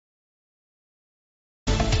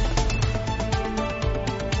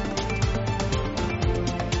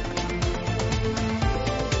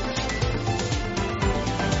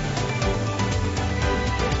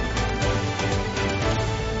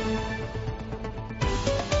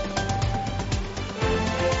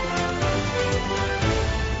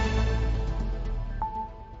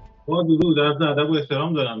با درود، عرض ادب و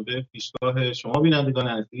احترام دارم به پیشگاه شما بینندگان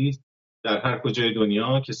عزیز در هر کجای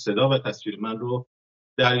دنیا که صدا و تصویر من رو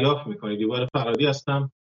دریافت میکنید. دیوار فرادی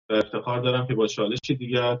هستم و افتخار دارم که با چالش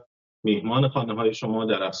دیگر میهمان خانه‌های شما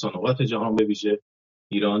در اقصانقاط جهان به ویژه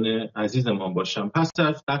ایران عزیزمان باشم. پس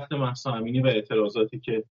از قتل مهسا امینی و اعتراضاتی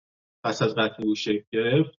که پس از قتل او شکل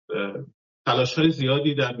گرفت، تلاش‌های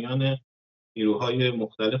زیادی در میان نیروهای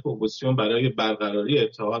مختلف اپوزیسیون برای برقراری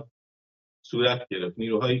اتحاد صورت گرفت.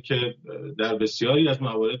 نیروهایی که در بسیاری از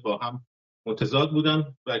موارد با هم متضاد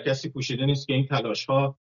بودند و کسی پوشیده نیست که این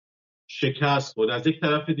تلاش‌ها شکست خورد. از یک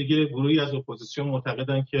طرف دیگه گروهی از اپوزیسیون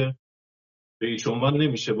معتقدند که به هیچ عنوان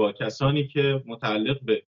نمیشه با کسانی که متعلق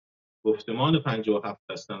به گفتمان 57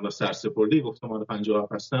 هستند و سرسپرده گفتمان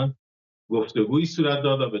 57 هستند گفتگویی صورت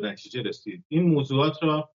داد و به نتیجه رسید. این موضوعات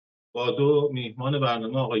را با دو میهمان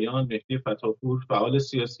برنامه، آقایان مهدی فتاپور فعال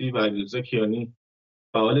سیاسی و علیرضا کیانی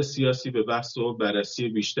فعال سیاسی، به بحث و بررسی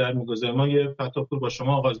بیشتر می‌گذاریم. ما یه فتاپور با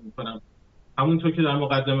شما آغاز می‌کنم. همونطور که در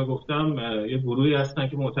مقدمه گفتم، یه گروهی هستن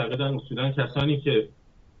که معتقدن اصولاً کسانی که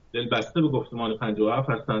دلبسته به گفتمان 57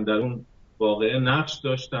 هستن در اون واقعه نقش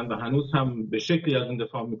داشتن و هنوز هم به شکلی از اون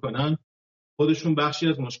دفاع میکنن، خودشون بخشی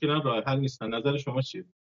از مشکل هم راه حل نیستن. نظر شما چیه؟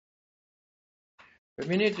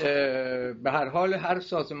 ببینید، به هر حال هر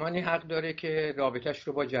سازمانی حق داره که رابطش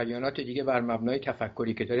رو با جریانات دیگه بر مبنای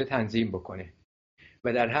تفکری که داره تنظیم بکنه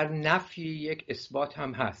و در هر نفی یک اثبات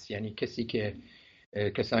هم هست. یعنی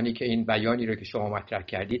کسانی که این بیانی رو که شما مطرح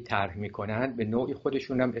کردید طرح میکنن به نوعی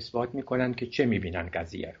خودشون هم اثبات میکنن که چه میبینن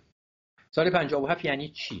قضیه رو. سال 57 یعنی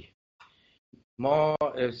چی؟ ما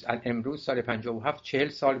امروز سال 57 40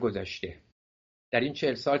 سال گذشته. در این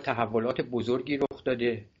 40 سال تحولات بزرگی رخ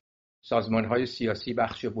داده. سازمان‌های سیاسی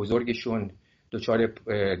بخش بزرگشون دچار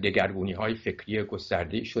دگرگونی‌های فکری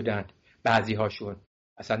گسترده‌ای شدند. بعضی‌هاشون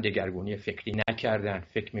اصلا دگرگونی فکری نکردن،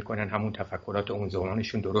 فکر میکنن همون تفکرات اون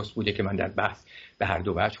زمانشون درست بوده که من در بحث به هر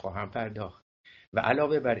دو وجه خواهم پرداخت. و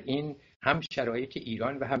علاوه بر این هم شرایط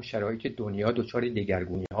ایران و هم شرایط دنیا دچار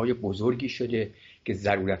دگرگونی‌های بزرگی شده که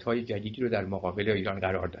ضرورت‌های جدیدی رو در مقابل ایران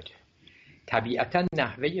قرار داده. طبیعتاً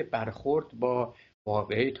نحوه برخورد با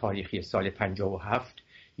واقعه تاریخی سال 57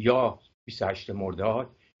 یا 28 مرداد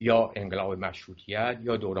یا انقلاب مشروطیت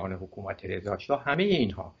یا دوران حکومت رضا شاه، همه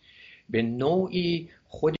اینها به نوعی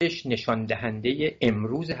خودش نشان دهنده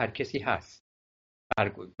امروز هر کسی هست.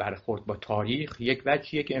 برخورد با تاریخ یک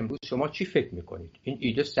وجهیه که امروز شما چی فکر میکنید. این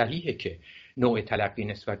ایده صحیحه که نوع تلقی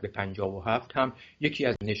نسبت به 57 هم یکی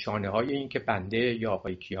از نشانه های این که بنده یا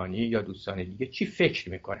آقای کیانی یا دوستان دیگه چی فکر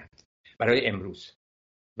میکنند برای امروز.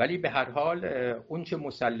 ولی به هر حال اون چه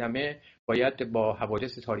مسلمه باید با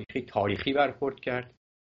حوادث تاریخی برخورد کرد،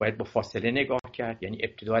 باید با فاصله نگاه کرد. یعنی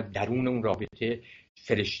ابتدا از درون اون رابطه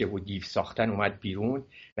فرشته و دیو ساختن اومد بیرون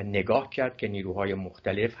و نگاه کرد که نیروهای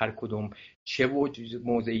مختلف هر کدوم چه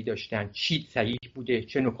موضعی داشتن، چی صحیح بوده،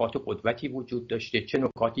 چه نکات قدوتی وجود داشته، چه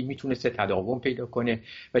نکاتی میتونسته تداوم پیدا کنه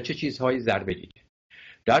و چه چیزهای ضربه دیده.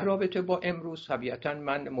 در رابطه با امروز طبیعتاً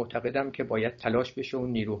من معتقدم که باید تلاش بشه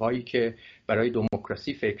اون نیروهایی که برای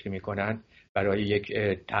دموکراسی فکر میکنن، برای یک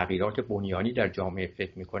تغییرات بنیانی در جامعه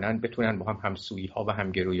فکر میکنن، بتونن با هم همسویی ها و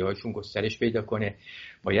همگرایی‌هاشون گسترش پیدا کنه.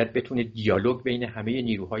 باید بتونه دیالوگ بین همه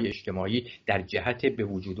نیروهای اجتماعی در جهت به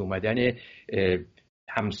وجود اومدن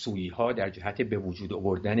همسویی ها، در جهت به وجود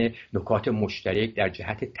آوردن نکات مشترک، در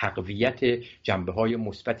جهت تقویت جنبه های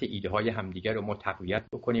مثبت ایده های همدیگر رو ما تقویت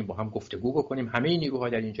بکنیم، با هم گفتگو بکنیم. همه نیروها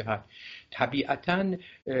در این جهت طبیعتاً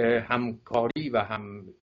همکاری و هم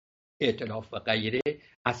ائتلاف و غیره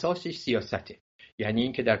اساسش سیاسته. یعنی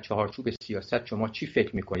اینکه در چهارچوب سیاست شما چی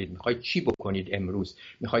فکر میکنید، میخواید چی بکنید امروز،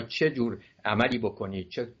 میخواید چه جور عملی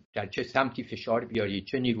بکنید، در چه سمتی فشار بیارید،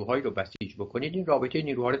 چه نیروهایی رو بسیج بکنید. این رابطه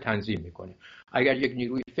نیروها رو تنظیم میکنه. اگر یک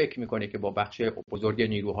نیروی فکر میکنه که با بخش بزرگ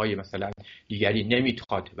نیروهای مثلا دیگری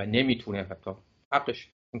نمیخواد و نمیتونه حتی حقش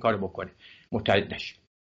این کارو بکنه، متحد نشه.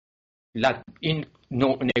 این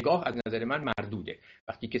نوع نگاه از نظر من مردوده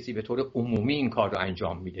وقتی کسی به طور عمومی این کار رو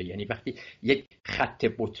انجام میده. یعنی وقتی یک خط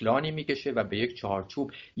بطلانی میکشه و به یک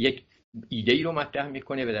چهارچوب یک ایده‌ای رو مطرح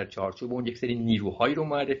میکنه و در چهارچوب اون یک سری نیروهایی رو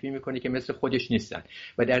معرفی میکنه که مثل خودش نیستن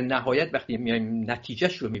و در نهایت وقتی میایم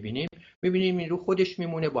نتیجهش رو میبینیم نیرو خودش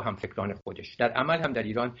میمونه با همفکران خودش. در عمل هم در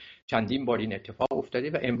ایران چندین بار این اتفاق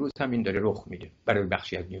افتاده و امروز هم این داره رخ میده برای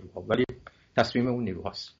بخشی از نیروها، ولی تصمیم اون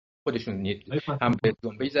نیروهاست. خودشون هم به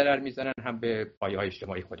جنبه ضرر میزنن هم به پایه‌های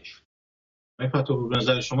اجتماعی خودشون. فتاپور، به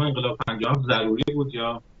نظر شما انقلاب 57 ضروری بود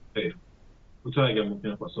یا خیر؟ کوتاه اگر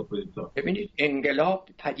ممکنه پاسخ بدید. ببینید، انقلاب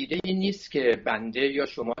پدیده‌ای نیست که بنده یا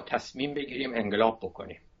شما تصمیم بگیریم انقلاب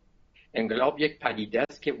بکنیم. انقلاب یک پدیده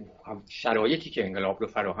است که شرایطی که انقلاب رو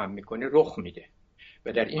فراهم میکنه رخ میده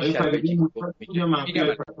و در این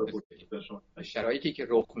شرایطی که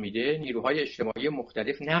رخ میده نیروهای اجتماعی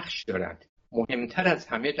مختلف نقش دارند. مهمتر از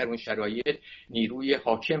همه در اون شرایط نیروی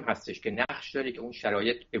حاکم هستش که نقش داره که اون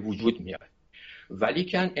شرایط به وجود میاد. ولی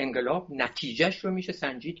که انقلاب نتیجهش رو میشه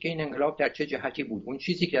سنجید که این انقلاب در چه جهتی بود. اون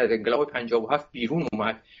چیزی که از انقلاب 57 بیرون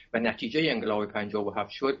اومد و نتیجه انقلاب 57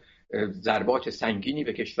 شد ضربات سنگینی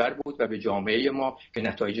به کشور بود و به جامعه ما که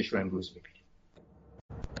نتایجش رو امروز میبینیم.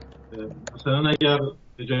 مثلا اگر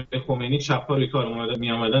به جای خمینی چپ‌ها روی کار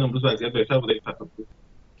میامدن امروز وضعیت بهتر بوده فتاپور.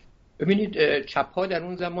 ببینید چپ‌ها در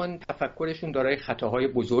اون زمان تفکرشون دارای خطاهای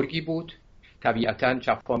بزرگی بود. طبیعتاً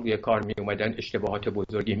چپ‌ها روی کار می اومدن اشتباهات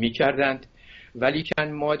بزرگی می‌کردند، ولی که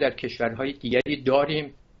ما در کشورهای دیگری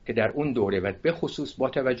داریم که در اون دوره و به خصوص با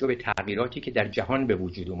توجه به تغییراتی که در جهان به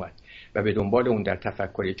وجود اومد و به دنبال اون در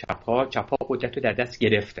تفکر چپ‌ها قدرت رو در دست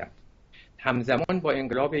گرفتند. همزمان با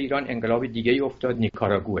انقلاب ایران انقلاب دیگه‌ای افتاد،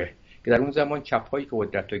 نیکاراگوئه، که در اون زمان چپ‌هایی که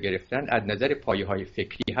قدرت رو گرفتن از نظر پایه‌های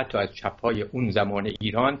فکری حتی از چپ‌های اون زمان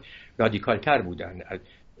ایران رادیکال‌تر بودند،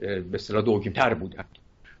 به اصطلاح دوگم‌تر بودند.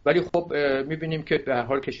 ولی خب می‌بینیم که به هر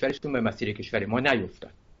حال کشورشون به مسیر کشور ما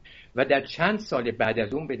نیفتاد و در چند سال بعد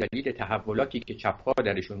از اون به دلیل تحولاتی که چپ‌ها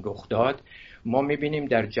درشون رخ داد ما می‌بینیم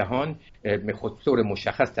در جهان به خصوص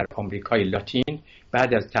مشخص در آمریکای لاتین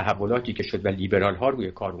بعد از تحولاتی که شد و لیبرال‌ها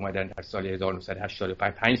روی کار اومدن در سال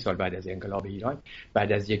 1985 5 سال بعد از انقلاب ایران،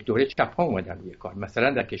 بعد از یک دوره چپ‌ها اومدن روی کار.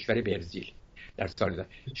 مثلا در کشور برزیل در سال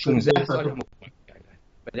 16 سال حکومت کردن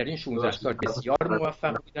و در این 16 سال بسیار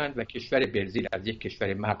موفق بودند و کشور برزیل از یک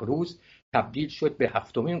کشور مقروض تبدیل شد به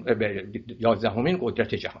 11مین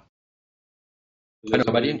قدرت جهان.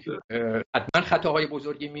 بنابراین حتما خطاهای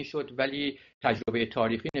بزرگی میشد، ولی تجربه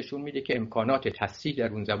تاریخی نشون میده که امکانات تسهیل در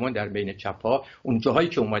اون زمان در بین چپ‌ها اون جاهایی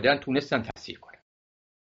که اومدن تونستن تسهیل کنن.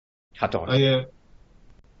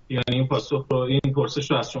 یعنی این پاسخ رو این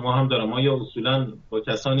پرسش رو از شما هم دارم. ما یا اصولا با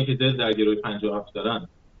کسانی که دل در گروه 57 دارن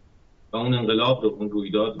و اون انقلاب رو اون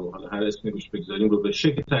رویداد رو حالا هر اسمی روش بگذاریم رو به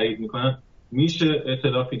شکل تایید میکنن، میشه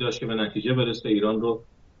ائتلافی داشت که به نتیجه برسه ایران رو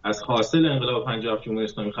از حاصل انقلاب 57 جمهوری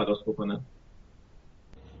اسلامی خلاص بکنه؟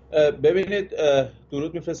 ببینید،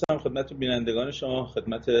 درود میفرستم خدمت بینندگان شما،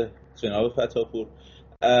 خدمت جناب فتاپور.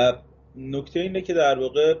 نکته اینه که در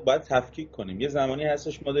واقع باید تفکیک کنیم. یه زمانی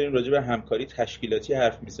هستش ما داریم راجع به همکاری تشکیلاتی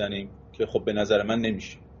حرف میزنیم که خب به نظر من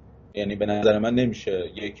نمیشه. یعنی به نظر من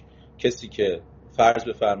نمیشه یک کسی که فرض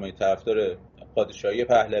بفرمایید طرفدار پادشاهی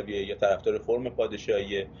پهلویه یا طرفدار فرم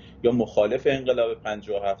پادشاهیه یا مخالف انقلاب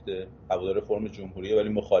 57 هوادار فرم جمهوریه ولی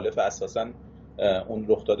مخالف اساساً اون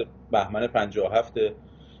رخ داده بهمن 57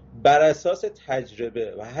 بر اساس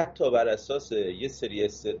تجربه و حتی بر اساس یه سری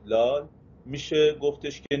استدلال میشه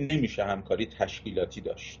گفتش که نمیشه همکاری تشکیلاتی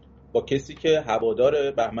داشت با کسی که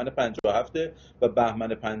هوادار بهمن 57 و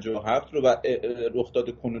بهمن 57 رو و رخ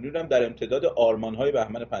داده کنونی رو هم در امتداد آرمان‌های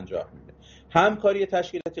بهمن 57 میده. همکاری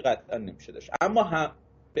تشکیلاتی قطعا نمیشه داشت، اما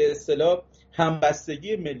به اصطلاح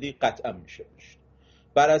همبستگی ملی قطعا میشه داشت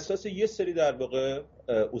بر اساس یه سری در واقع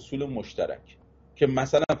اصول مشترک که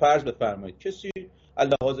مثلا فرض بفرمایید کسی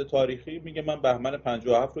لحاظ تاریخی میگه من بهمن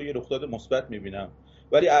 57 رو یه رخداد مثبت میبینم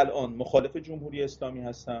ولی الان مخالف جمهوری اسلامی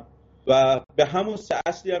هستم و به همون سه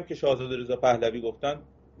اصلی هم که شاهزاده رضا پهلوی گفتن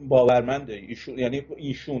باورمنده ایشون، یعنی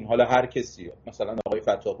ایشون حالا هر کسی مثلا آقای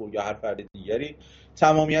فتاپور یا هر فرد دیگری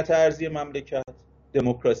تمامیت ارضی مملکت،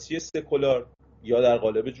 دموکراسی سکولار یا در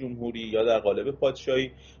قالب جمهوری یا در قالب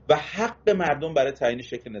پادشاهی و حق مردم برای تعیین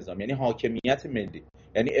شکل نظام، یعنی حاکمیت ملی،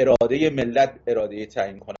 یعنی اراده ملت اراده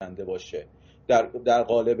تعیین کننده باشه در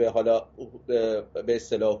قالب حالا به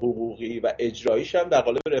اصطلاح حقوقی و اجراییش هم در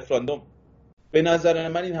قالب رفراندوم. به نظر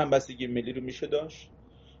من این همبستگی ملی رو میشه داشت،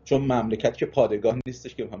 چون مملکت که پادگان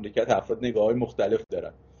نیستش که مملکت افراد نگاه‌های مختلف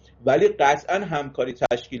دارن، ولی قطعا همکاری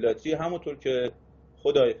تشکیلاتی همونطور که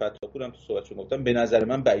خدای فتاپور هم تو صحبتشون گفتم به نظر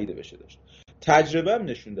من بعیده بشه داشت. تجربه هم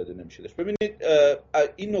نشون داده نمیشه داشت. ببینید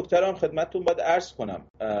این نکته رو هم خدمتتون باید عرض کنم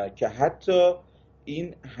که حتی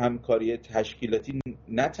این همکاری تشکیلاتی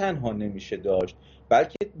نه تنها نمیشه داشت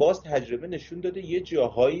بلکه باز تجربه نشون داده یه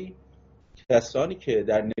جاهایی کسانی که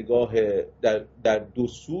در نگاه در دو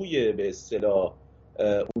سوی به اصطلاح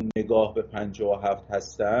اون نگاه به 57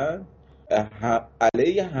 هستن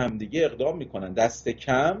علیه همدیگه اقدام میکنن. دست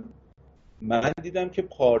کم من دیدم که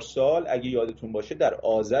پارسال اگه یادتون باشه در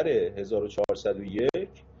آذر 1401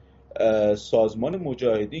 سازمان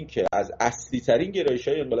مجاهدین که از اصلی ترین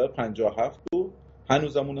گرایش‌های انقلاب 57 بود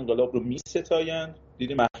هنوزم اون انقلاب رو می‌ستایند.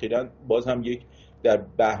 دیدیم اخیراً باز هم یک در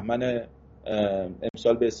بهمن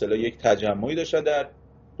امسال به اصطلاح یک تجمعی داشتن در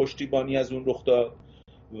پشتیبانی از اون رخ داد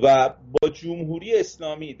و با جمهوری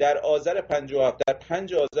اسلامی در آذر 57 در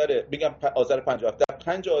 5 آذر میگم آذر 57 در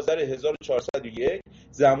 5 آذر 1401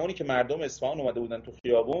 زمانی که مردم اصفهان اومده بودن تو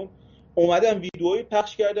خیابون، اومدن ویدئویی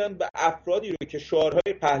پخش کردن و افرادی رو که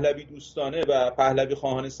شعارهای پهلوی دوستانه و پهلوی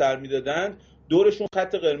خواهانه سر میدادن دورشون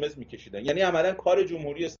خط قرمز میکشیدن. یعنی عملا کار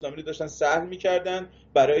جمهوری اسلامی رو داشتن سهل میکردن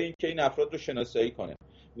برای اینکه این افراد رو شناسایی کنه.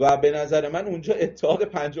 و به نظر من اونجا اتحاد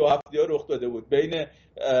 57 ها رخ داده بود بین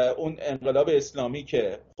اون انقلاب اسلامی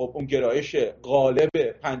که خب اون گرایش غالب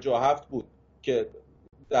 57 بود که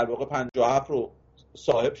در واقع 57 رو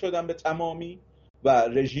صاحب شدن به تمامی و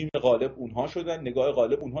رژیم غالب اونها شدن، نگاه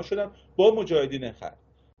غالب اونها شدن، با مجاهدین خلق.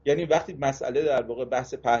 یعنی وقتی مسئله در واقع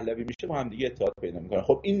بحث پهلوی میشه با هم دیگه اتحاد پیدا میکنن.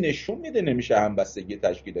 خب این نشون میده نمیشه همبستگی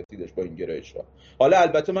تشکیلاتی داشت با این گرایش‌ها. حالا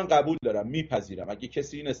البته من قبول دارم، میپذیرم اگه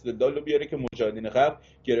کسی این استدلال رو بیاره که مجاهدین خلق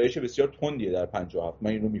گرایش بسیار تندیه در 57،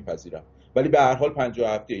 من اینو میپذیرم، ولی به هر حال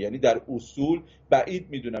 57 یعنی در اصول بعید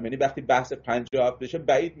میدونم، یعنی وقتی بحث 57 بشه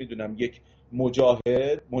بعید میدونم یک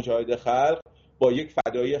مجاهد خلق با یک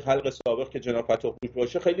فدایی خلق سابق که جناب فتاپور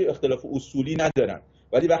باشه خیلی اختلاف اصولی ندارن،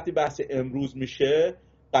 ولی وقتی بحث امروز میشه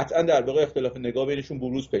قطعا در واقع اختلاف نگاه بینشون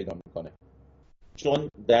بروز پیدا میکنه. چون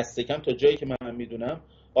دست کم تا جایی که من میدونم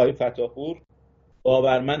آقای فتاپور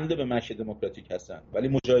باورمند به مشی دموکراتیک هستن ولی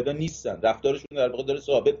مجاهدان نیستن. رفتارشون در واقع داره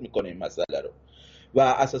ثابت میکنه این مسئله رو و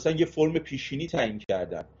اساسا یه فرم پیشینی تعیین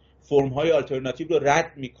کردن، فرم‌های آلترناتیو رو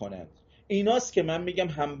رد میکنن. ایناست که من میگم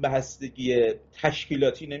همبستگی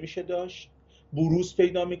تشکیلاتی نمیشه داشت، بروز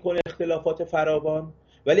پیدا میکنه اختلافات فراوان،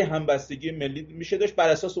 ولی همبستگی ملی میشه داشت بر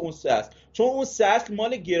اساس اون سه است. چون اون سه است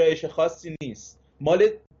مال گرایش خاصی نیست، مال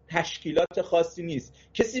تشکیلات خاصی نیست،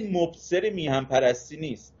 کسی مبصر میهن پرستی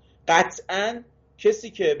نیست. قطعاً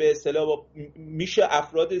کسی که به اصطلاح میشه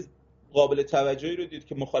افراد قابل توجهی رو دید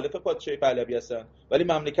که مخالف پادشاهی پهلوی هستن ولی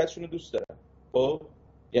مملکتشون رو دوست دارن. خب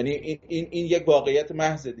یعنی این یک واقعیت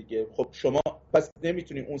محض دیگه. خب شما پس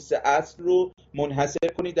نمیتونید اون سه اصل رو منحصر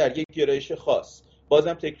کنید در یک گرایش خاص.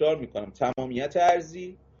 بازم تکرار میکنم، تمامیت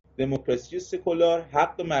ارضی، دموکراسی سکولار،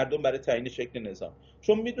 حق مردم برای تعیین شکل نظام.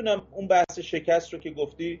 چون میدونم اون بحث شکست رو که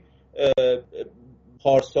گفتی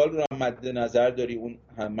پارسال رو مد نظر داری، اون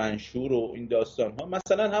منشور و این داستان ها.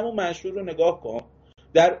 مثلا همون منشور رو نگاه کن،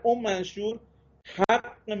 در اون منشور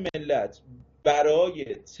حق ملت برای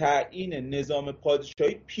تعیین نظام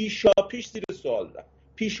پادشاهی پیشاپیش زیر سوال رفت،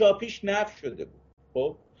 پیشاپیش نفی شده بود.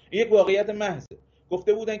 خب این یک واقعیت محضه.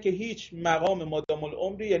 گفته بودن که هیچ مقام مادام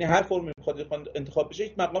العمری، یعنی هر فرم انتخاب بشه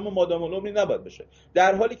هیچ مقام مادام العمری نباید بشه،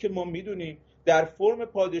 در حالی که ما میدونیم در فرم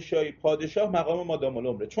پادشاهی پادشاه مقام مادام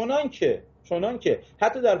العمره. چنان که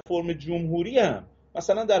حتی در فرم جمهوری هم،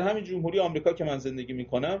 مثلا در همین جمهوری آمریکا که من زندگی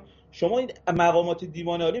میکنم، شما این مقامات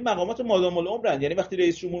دیوان عالی مقامات مادام العمرن. یعنی وقتی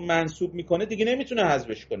رئیس جمهور منصوب میکنه دیگه نمیتونه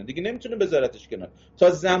حذفش کنه، دیگه نمیتونه بذارتش کنار تا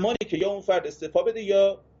زمانی که یا اون فرد استعفا بده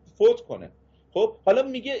یا فوت کنه. خب حالا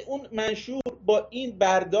میگه اون منشور با این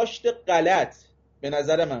برداشت غلط، به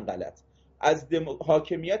نظر من غلط، از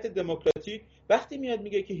حاکمیت دموکراتیک وقتی میاد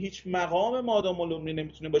میگه که هیچ مقام مادام العمری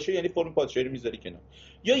نمیتونه باشه، یعنی فرم پادشاهی رو میذاری کنار.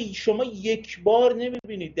 یا شما یک بار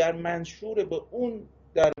نمیبینید در منشور به اون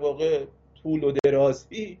در واقع طول و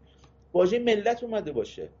درازی واژه ملت اومده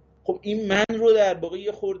باشه. خب این من رو در واقع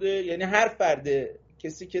یه خورده، یعنی هر فرد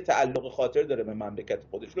کسی که تعلق خاطر داره به مملکت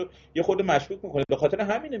خودش رو یه خورده مشکوک میکنه. به خاطر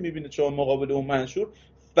همینه میبینید شما مقابل اون منشور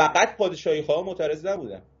فقط پادشاهی خواه معترض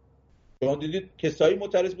نبودن، شما دیدید کسایی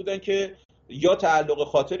معترض بودن که یا تعلق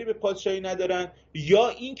خاطری به پادشاهی ندارن یا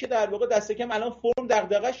این که در واقع دست کم الان فرم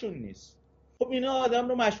دغدغه‌شون نیست. خب اینا آدم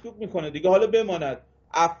رو مشکوک میکنه دیگه. حالا بماند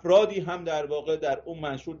افرادی هم در واقع در اون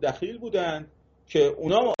منشور دخیل بودن که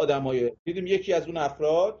اونا آدمای، دیدیم یکی از اون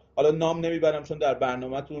افراد، حالا نام نمیبرم چون در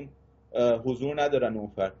برنامه‌تون حضور ندارن، اون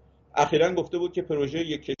فرد اخیراً گفته بود که پروژه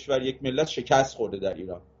یک کشور یک ملت شکست خورده در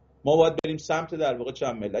ایران، ما باید بریم سمت در واقع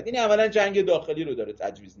چند ملت. این اولا جنگ داخلی رو داره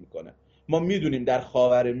تجویز میکنه. ما میدونیم در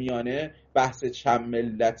خاورمیانه بحث چند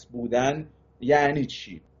ملت بودن یعنی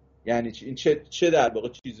چی، این چه در واقع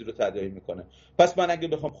چیزی رو تداعی میکنه. پس من اگه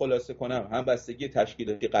بخوام خلاصه کنم، هم بستگی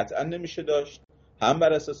تشکیلاتی قطعا نمیشه داشت، هم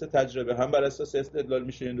بر اساس تجربه هم بر اساس استدلال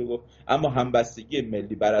میشه این رو گفت، اما هم بستگی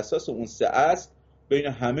ملی بر اساس اون سه اصل بین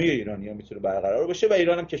همه ایرانی‌ها میتونه برقرار بشه و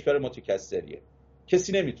ایران هم کشور متکثریه،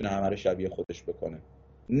 کسی نمیتونه همه رو شبیه خودش بکنه،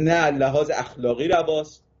 نه لحاظ اخلاقی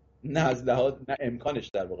رواست، نه از لحاظ نه امکانش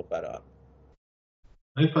در واقع فراهم.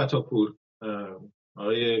 آقای فتاپور،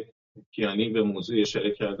 آقای کیانی به موضوع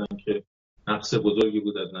اشاره کردن که نقص بزرگی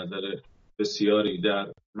بود از نظر بسیاری.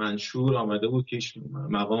 در منشور آمده بود که هیچ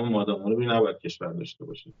مقام مادام العمری نباید کشور داشته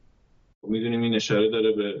باشه. میدونیم این اشاره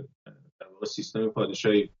داره به در واقع سیستم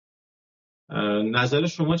پادشاهی. نظر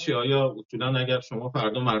شما چیه؟ آیا اصولا اگر شما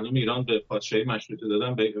فردا مردم ایران به پادشاهی مشروطه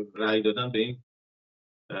دادن، به رأی دادن به این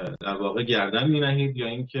در واقع گردن می‌نهید یا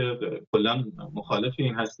اینکه کلا مخالف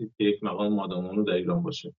این هستید که یک مقام مادام‌آموز در ایران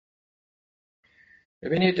باشه؟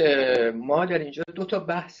 ببینید، ما در اینجا دو تا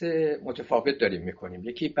بحث متفاوت داریم میکنیم.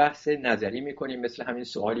 یکی بحث نظری میکنیم مثل همین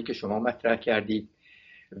سوالی که شما مطرح کردید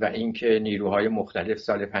و اینکه نیروهای مختلف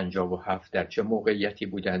سال 57 در چه موقعیتی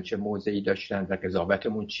بودن، چه موضعی داشتن و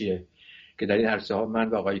قضاوتمون چیه، که در این عرصه ها من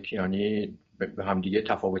و آقای کیانی به هم دیگه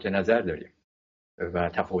تفاوت نظر داریم و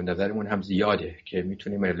تفاوت نظرمون هم زیاده که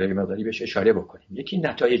میتونیم مقداری بهش اشاره بکنیم. یکی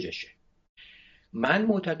نتایجشه. من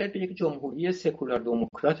معتقد به یک جمهوری سکولار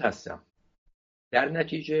دموکرات هستم. در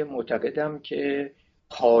نتیجه معتقدم که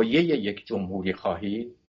پایه یک جمهوری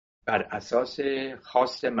خواهی بر اساس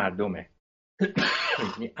خواست مردمه.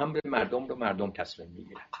 یعنی امر مردم رو مردم تصمیم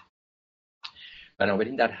میگیرن.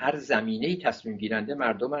 بنابراین در هر زمینه‌ای تصمیم گیرنده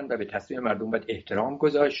مردمن و به تصمیم مردم باید احترام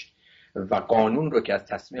گذاشت و قانون رو که از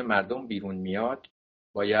تصمیم مردم بیرون میاد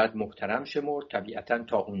باید محترم شمرد، طبیعتاً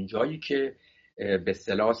تا اونجایی که به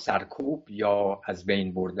اصطلاح سرکوب یا از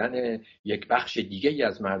بین بردن یک بخش دیگه‌ای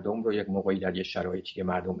از مردم رو یک موقعی در یک شرایطی که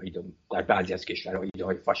مردم در بعضی از کشورها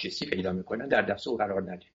ایده‌های فاشیستی پیدا میکنن در دستور قرار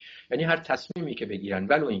نده. یعنی هر تصمیمی که بگیرن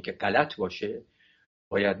ولو اینکه غلط باشه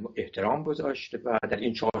باید احترام گذاشت و در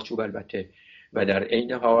این چارچوب البته و در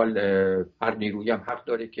عین حال هر نیرویی هم حق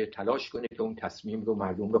داره که تلاش کنه که اون تصمیم رو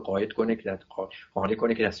مردم رو قاید کنه که قانع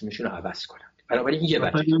کنه که تصمیمشون رو عوض کنن. بنابراین یه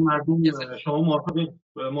بچه مردم شما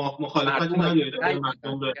مخالفتی ندارید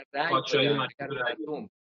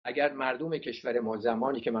اگر مردم کشور ما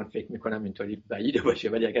زمانی که من فکر میکنم اینطوری بعیده باشه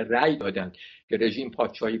ولی اگر رأی دادن که رژیم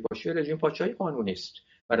پادشاهی باشه، رژیم پادشاهی قانونی است.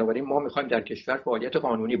 بنابراین ما میخوایم در کشور فعالیت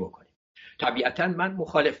قانونی بکنیم. طبیعتاً من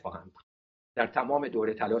مخالف خواهم بود. در تمام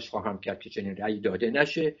دوره تلاش خواهم کرد که چنین رأی داده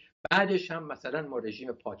نشه. بعدش هم مثلا ما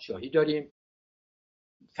رژیم پادشاهی داریم،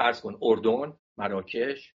 فرض کن اردن،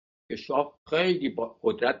 مراکش که شاه خیلی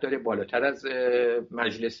قدرت داره بالاتر از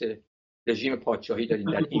مجلس. رژیم پادشاهی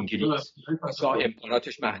داریم در انگلیس، شاه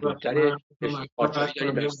امکاناتش محدودتره. رژیم پادشاهی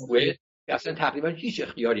داریم در سوئد که اصلا تقریبا هیچ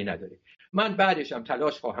اختیاری نداره. من بعدش هم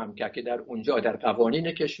تلاش خواهم کرد که در اونجا در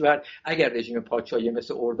قوانین کشور اگر رژیم پادشاهی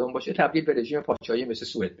مثل اردن باشه تبدیل به رژیم پادشاهی مثل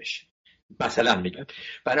سوئد بشه، مثلا میگم.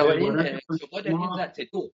 بنابراین شما در این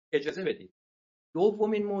زمینه اجازه بدید.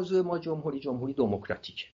 دومین موضوع ما جمهوری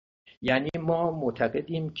دموکراتیکه. یعنی ما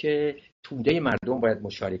معتقدیم که توده مردم باید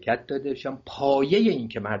مشارکت داده باشن. پایه این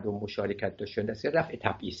که مردم مشارکت داشته باشن رفع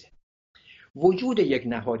تبعیضه. وجود یک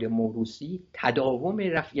نهاد موروثی تداوم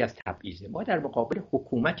رفعی از تبعیضه. ما در مقابل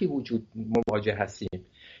حکومتی مواجه هستیم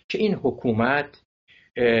که این حکومت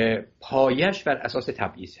پایش بر اساس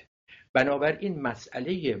تبعیضه. بنابراین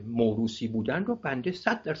مسئله موروثی بودن رو بنده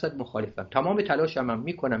 100% مخالفم. تمام تلاشم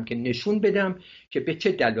میکنم که نشون بدم که به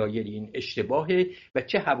چه دلایلی این اشتباهه و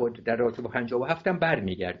چه در رابطه با 57 هم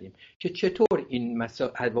برمیگردیم که چطور این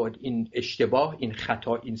اشتباه، این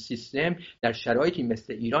خطا، این سیستم در شرایطی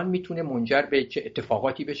مثل ایران میتونه منجر به چه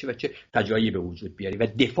اتفاقاتی بشه و چه فجایعی به وجود بیاره و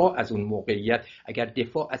دفاع از اون موقعیت اگر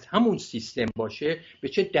دفاع از همون سیستم باشه به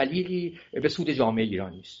چه دلیلی به سود جامعه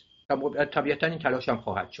ایران نیست. طبیعتا این تلاش هم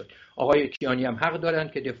خواهد شد. آقای کیانی هم حق دارن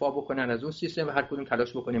که دفاع بکنن از اون سیستم و هر کدوم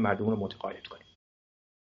تلاش بکنیم مردم رو متقاعد کنیم.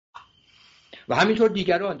 و همینطور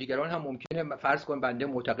دیگران هم ممکنه، فرض کن بنده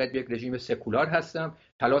معتقد به یک رژیم سکولار هستم،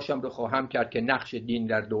 تلاشم رو خواهم کرد که نقش دین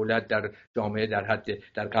در دولت، در جامعه،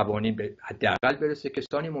 در قوانین به حداقل برسه.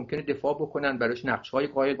 کسانی ممکنه دفاع بکنن براش نقش‌های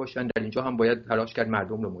قائل باشن، در اینجا هم باید تلاش کرد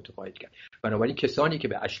مردم رو متقاعد کرد. بنابراین کسانی که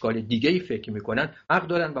به اشکال دیگه‌ای فکر می‌کنن حق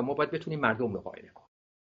دارن و ما باید بتونیم مردم رو قائل کنیم.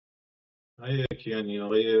 آقای کیانی،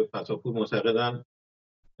 آقای فتاپور معتقدن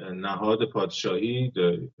نهاد پادشاهی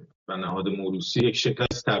و نهاد موروثی یک شکل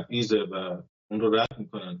از تبعیضه و اون رو رد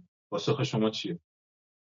میکنن. پاسخ شما چیه؟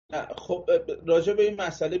 خب راجع به این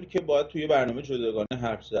مسئله که باید توی برنامه جداگانه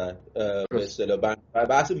حرف زد. به اصطلاح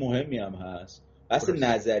بحث مهمی هم هست، بحث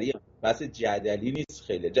نظری هم، بحث جدلی نیست.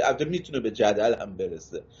 خیلی میتونه به جدل هم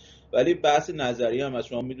برسه ولی بحث نظری هم هست.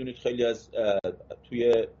 شما میدونید خیلی از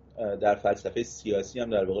توی در فلسفه سیاسی هم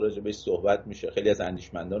در واقع راجع بهش صحبت میشه، خیلی از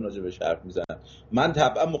اندیشمندان راجع بهش حرف میزنن. من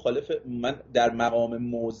طبعا من در مقام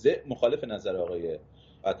موضوع مخالف نظر آقای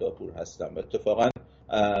فتاپور هستم. اتفاقا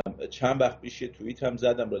چند وقت پیش توییت هم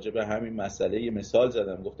زدم راجع به همین مسئله، یه مثال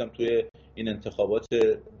زدم، گفتم توی این انتخابات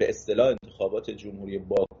به اصطلاح انتخابات جمهوری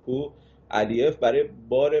باکو علیف برای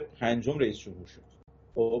بار 5 رئیس جمهور شد.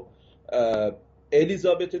 خب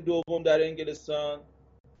الیزابت دوم در انگلستان،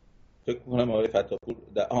 فکر کنم آقای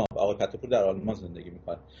فتاپور در آلمان زندگی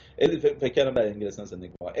میکنه، فکر کنم در انگلستان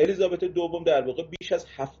زندگی میکنه. الیزابت دوم در واقع بیش از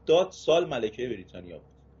 70 سال ملکه بریتانیا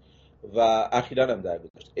بود و اخیراً هم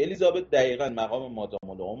درگذشت. الیزابت دقیقاً مقام مادام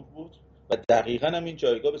العمر بود و دقیقاً هم این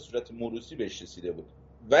جایگاه به صورت موروثی بهش رسیده بود.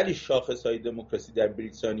 ولی شاخص‌های دموکراسی در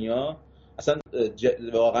بریتانیا اصلا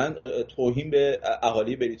واقعا توهین به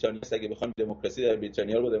اهالی بریتانیا است اگه بخوایم دموکراسی در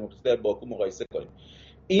بریتانیا رو با دموکراسی در باکو مقایسه کنیم.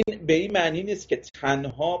 این به این معنی نیست که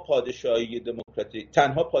تنها پادشاهی دموکراتیک،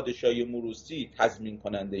 تنها پادشاهی موروثی تضمین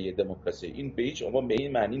کننده دموکراسی. این به هیچ عنوان به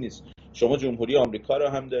این معنی نیست. شما جمهوری آمریکا رو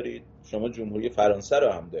هم دارید، شما جمهوری فرانسه رو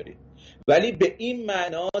هم دارید، ولی به این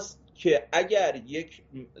معناست که اگر یک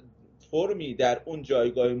فرمی در اون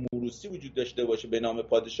جایگاه موروثی وجود داشته باشه به نام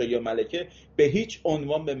پادشاهی یا ملکه، به هیچ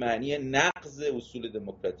عنوان به معنی نقض اصول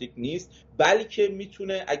دموکراتیک نیست، بلکه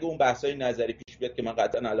میتونه اگه اون بحث‌های نظری پیش بیاد که من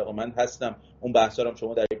قطعا علاقه‌مند هستم اون بحثا رو هم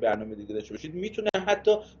شما در یک برنامه دیگه داشته باشید، میتونه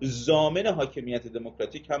حتی ضامن حاکمیت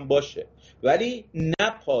دموکراتیک هم باشه، ولی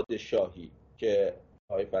نه پادشاهی که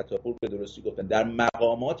آقای فتاپور به درستی گفتن در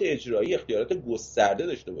مقامات اجرایی اختیارات گسترده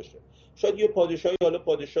داشته باشه. شاید یه پادشاهی حالا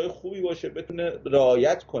پادشاه خوبی باشه بتونه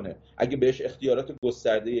رعایت کنه اگه بهش اختیارات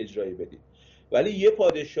گسترده اجرایی بدید، ولی یه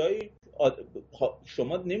پادشاهی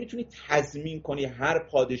شما نمیتونی تضمین کنی هر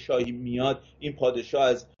پادشاهی میاد این پادشاه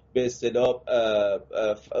از به اصطلاح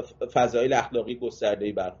فضایل اخلاقی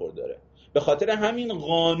گسترده‌ای برخورداره. به خاطر همین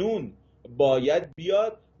قانون باید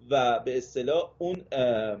بیاد و به اصطلاح اون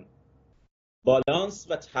بالانس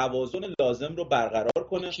و توازن لازم رو برقرار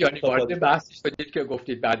کنه. یعنی وارد بحثی شدید که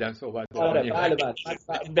گفتید بعداً صحبت بکنیم. بله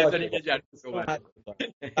بذارید یه جلسه صحبت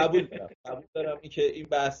قبول دارم این که این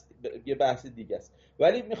بحث یه بحث دیگه است،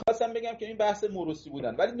 ولی میخواستم بگم که این بحث موروثی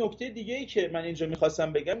بودن. ولی نکته دیگه ای که من اینجا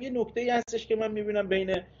میخواستم بگم یه نکته ای هستش که من میبینم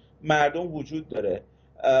بین مردم وجود داره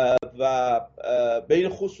و بین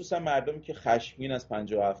خصوصا مردمی که خشمگین از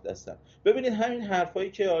 57 هستن. ببینید همین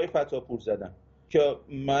حرفایی که آقای فتاپور زدن که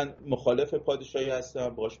من مخالف پادشاهی هستم،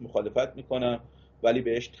 باهاش مخالفت میکنم، ولی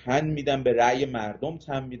بهش تن میدم، به رأی مردم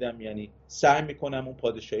تن میدم، یعنی سعی میکنم اون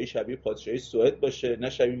پادشاهی شبیه پادشاهی سوئد باشه، نه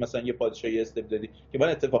شبیه مثلا یه پادشاهی استبدادی که من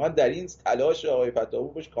اتفاقا در این تلاش آقای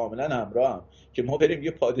فتاپور باش کاملا همراهم که ما بریم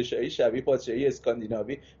یه پادشاهی شبیه پادشاهی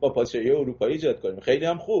اسکاندیناوی با پادشاهی اروپایی ایجاد کنیم. خیلی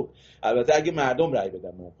هم خوب، البته اگه مردم رأی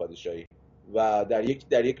بدن به اون پادشاهی و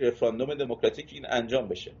در یک رفراندوم دموکراتیک این انجام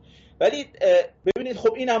بشه. ولی ببینید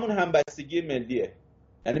خب این همون همبستگی ملیه،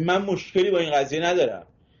 یعنی من مشکلی با این قضیه ندارم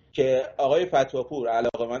که آقای فتاپور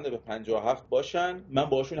علاقه‌مند به 57 باشن، من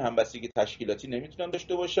باشون همبستگی تشکیلاتی نمیتونم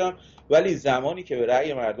داشته باشم، ولی زمانی که به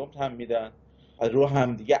رأی مردم تن میدن رو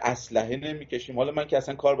همدیگه اسلحه نمیکشیم، حالا من که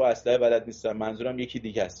اصلا کار با اسلحه بلد نیستم، منظورم یکی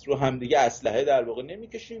دیگه است، رو همدیگه اسلحه در واقع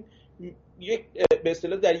نمیکشیم، یک به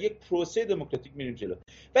اصطلاح در یک پروسه دموکراتیک میریم جلو.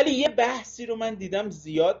 ولی یه بحثی رو من دیدم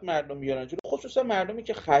زیاد مردم میارن جلو، خصوصا مردمی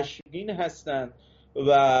که خشمگین هستن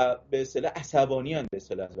و به اصطلاح عصبانی ان به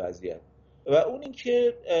اصطلاح از وضعیت، و اون این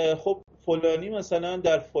که خب فلانی مثلا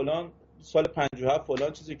در فلان سال 57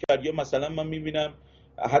 فلان چیزی کرد، یا مثلا من میبینم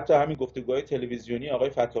حتی همین گفتگوهای تلویزیونی آقای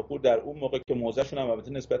فتاپور در اون موقع که موضعشون هم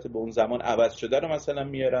البته نسبت به اون زمان عوض شده رو مثلا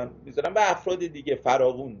میذارن به افراد دیگه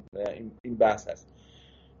فراوون. این بحث هست،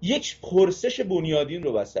 یک پرسش بنیادین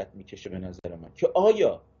رو وسط میکشه به نظر من که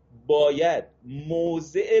آیا باید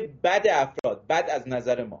موضع بد افراد بعد از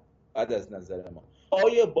نظر ما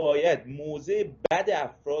آیا باید موضع بد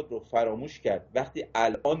افراد رو فراموش کرد وقتی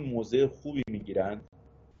الان موضع خوبی میگیرن؟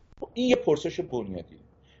 این یه پرسش بنیادی.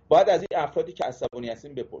 باید از این افرادی که عصبانی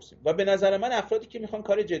هستیم بپرسیم و به نظر من افرادی که میخوان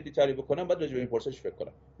کار جدی تری بکنن باید راجع به این پرسش فکر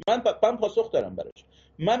کنن. من پاسخ دارم براش.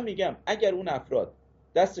 من میگم اگر اون افراد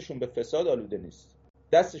دستشون به فساد آلوده نیست،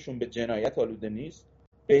 دستشون به جنایت آلوده نیست،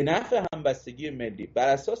 به نفع همبستگی ملی بر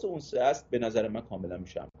اساس اون سه است، به نظر من کاملا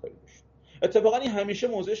میشه همکاری داشت. اتفاقا این همیشه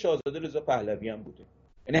موضوع شاهزاده رضا پهلوی هم بوده،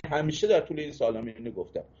 یعنی همیشه در طول این سالا اینو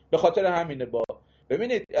گفتم. به خاطر همینه با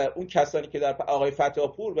ببینید اون کسانی که در آقای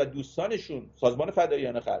فتاپور و دوستانشون سازمان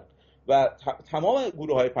فداییان خلق و تمام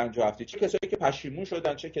گروه‌های 57، چه کسایی که پشیمون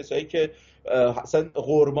شدن، چه کسایی که اصلا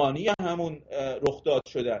قربانی همون رخداد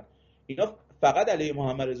شدن، اینا فقط علیه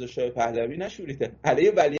محمد رضا شاه پهلوی نشوریدن،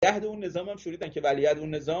 علیه ولیعهد اون نظام هم شوریدن که ولیعهد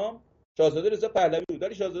اون نظام شاهزاده رضا پهلوی بود.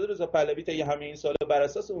 ولی شاهزاده رضا پهلوی طی همه این سالا بر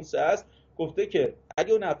اساس اون سه است گفته که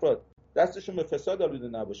اگه اون افراد دستشون به فساد آلوده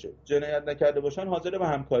نباشه، جنایت نکرده باشن، حاضر به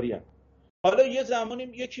همکاری ان. حالا یه زمانی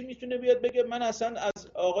یکی میتونه بیاد بگه من اصلا از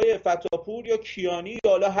آقای فتاپور یا کیانی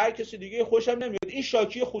یا حالا هر کسی دیگه خوشم نمیاد، این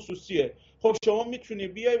شاکی خصوصیه. خب شما میتونی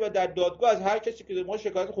بیای و در دادگاه از هر کسی که ما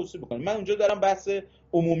شکایت خصوصی بکنید. من اونجا دارم بحث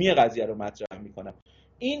عمومی قضیه رو مطرح میکنم.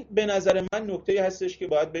 این به نظر من نکته‌ای هستش که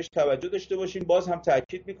باید بهش توجه داشته باشیم. باز هم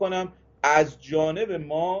تاکید میکنم از جانب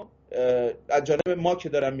ما که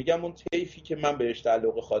دارم میگم اون طیفی که من بهش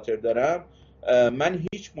تعلق خاطر دارم، من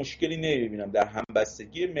هیچ مشکلی نمیبینم در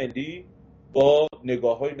همبستگی ملی با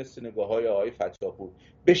نگاه‌های مثل نگاه‌های آقای فتاپور،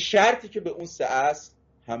 به شرطی که به اون سه اصل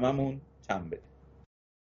هممون تن بدیم.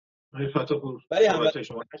 آقای فتاپور ولی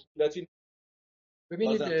همبستگی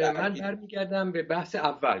ببینید من برمیگردم به بحث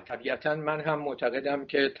اول. طبیعتا من هم معتقدم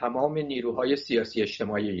که تمام نیروهای سیاسی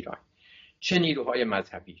اجتماعی ایران، چه نیروهای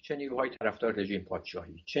مذهبی، چه نیروهای طرفدار رژیم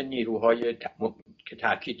پادشاهی، چه نیروهای که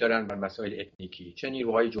تاکید دارن بر مسائل اتنیکی، چه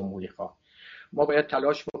نیروهای جمهوری خواه، ما باید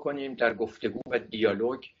تلاش بکنیم در گفتگو و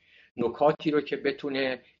دیالوگ نکاتی رو که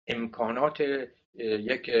بتونه امکانات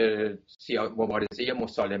یک مبارزه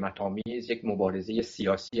مسالمت‌آمیز، یک مبارزه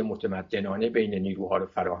سیاسی متمدنانه بین نیروها رو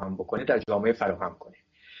فراهم بکنه، در جامعه فراهم کنه.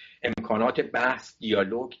 امکانات بحث،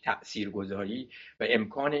 دیالوگ، تاثیرگذاری و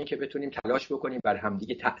امکان این که بتونیم تلاش بکنیم بر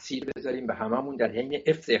همدیگه تاثیر بذاریم و هممون در حین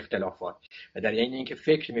حفظ اختلافات و در حین اینکه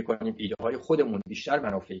فکر میکنیم ایده های خودمون بیشتر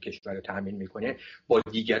منافع کشور رو تامین میکنه، با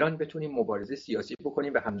دیگران بتونیم مبارزه سیاسی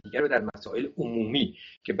بکنیم و همدیگه رو در مسائل عمومی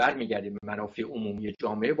که برمیگرده به منافع عمومی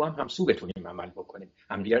جامعه با هم همسو بتونیم عمل بکنیم،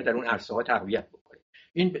 همدیگه رو در اون عرصه‌ها تقویت بکنیم.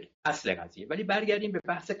 این اصل قضیه. ولی برگردیم به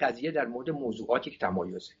بحث قضیه در مورد موضوعاتی که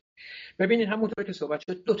تمایزه. ببینید همونطور که صحبت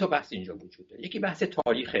شد دو تا بحث اینجا وجود داره. یکی بحث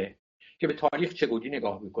تاریخه که به تاریخ چگونه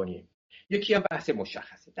نگاه می‌کنیم، یکی هم بحث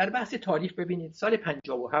مشخصه. در بحث تاریخ ببینید سال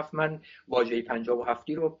 57 من واژه 57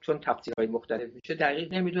 رو چون تفسیرهای مختلف میشه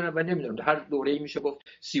دقیق نمیدونم و نمیدونم هر دوره‌ای میشه گفت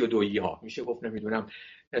 32 ها، میشه گفت نمیدونم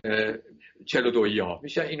 42 ها،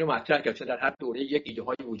 میشه اینو مطرح کرد چون در هر دوره یک ایده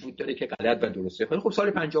هایی وجود داره که غلط و درسته. خب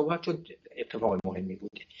سال 57 چون اتفاق مهمی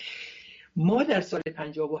بود، ما در سال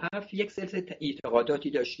 57 یک سلسله اعتقاداتی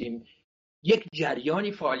داشتیم، یک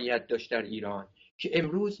جریانی فعالیت داشت در ایران که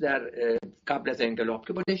امروز در قبل از انقلاب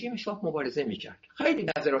که با رژیم شاه مبارزه میکرد. خیلی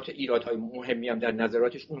نظرات ایرادهای مهمی هم در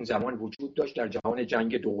نظراتش اون زمان وجود داشت در جهان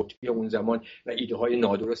جنگ دو قطبی اون زمان و ایده های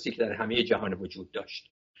نادرستی که در همه جهان وجود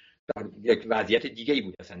داشت. در یک وضعیت دیگه‌ای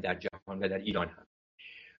بود اصلا در جهان و در ایران هم.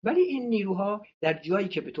 ولی این نیروها در جایی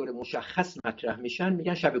که به طور مشخص مطرح میشن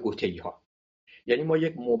میگن شب گوته‌ای ها. یعنی ما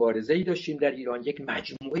یک مبارزه‌ای داشتیم در ایران، یک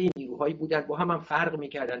مجموعه نیروهایی بودن با هم فرق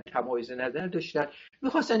می‌کردن، تمایز نظر داشتن،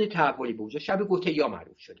 می‌خواستن تحولی به وجود شب گوته‌ای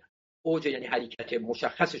معروف شدن. اوج یعنی حرکت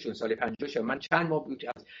مشخصشون سال 50 من چند ماه بود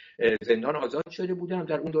از زندان آزاد شده بودم،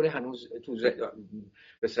 در اون دوره هنوز تو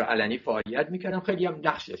به صورت علنی فعالیت می‌کردم، خیلی هم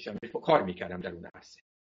نقش داشتم، کار می‌کردم در اون عرصه.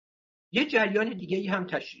 یه جریان دیگه‌ای هم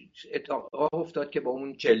اتفاق افتاد که با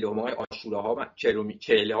اون چهله‌های عاشوراها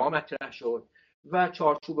چهله‌ها مطرح شد و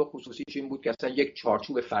چارچوب خصوصیش این بود که اصلا یک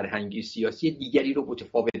چارچوب فرهنگی سیاسی دیگری رو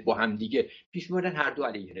متفاوت با هم دیگه پیش می‌بردن، هر دو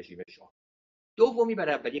علیه رژیم شاه. دومی بر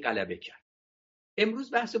اولی غلبه کرد.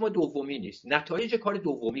 امروز بحث ما دومی نیست، نتایج کار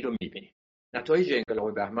دومی رو می‌بینیم. نتایج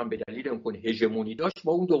انقلاب بهمن به دلیل اون هژمونی داشت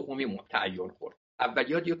با اون دومی تعین خورد.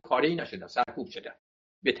 اولی‌ها دیگه کاری نشدن، سرکوب شدن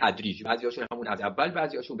به تدریج، بعضی‌هاشون همون از اول،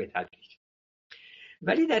 بعضی‌هاشون به تدریج.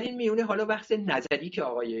 ولی در این میونه حالا بحث نظری که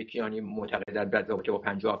آقای کیانی معتقدن در رابطه با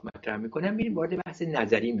 57 مطرح میکنن، میریم وارد بحث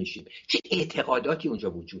نظری میشیم. چه اعتقاداتی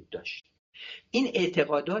اونجا وجود داشت؟ این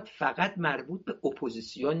اعتقادات فقط مربوط به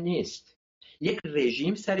اپوزیسیون نیست. یک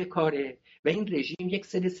رژیم سر کاره و این رژیم یک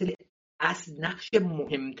سلسله از نقش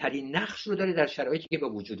مهمترین نقش رو داره در شرایطی که به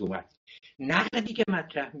وجود اومد. نقدی که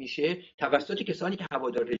مطرح میشه توسط کسانی که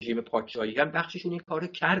هوادار رژیم پادشاهی هم بخششون این کارو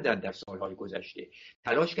کردن در سالهای گذشته،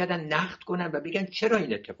 تلاش کردن نقد کنن و بگن چرا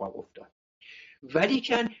این اتفاق افتاد. ولی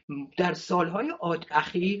که در سالهای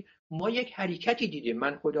اخیر ما یک حرکتی دیدیم،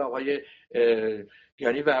 من خود آقای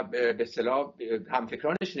یعنی و به اصطلاح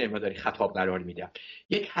همفکرانش نماداری خطاب قرار میدم،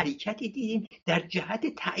 یک حرکتی دیدیم در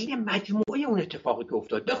جهت تعیین مجموعه اون اتفاقی که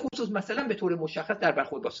افتاد، به خصوص مثلا به طور مشخص در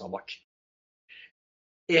برخورد با ساواک.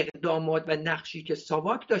 اقدامات و نقشی که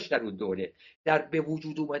ساواک داشت در اون دوره در به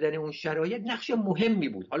وجود اومدن اون شرایط نقش مهمی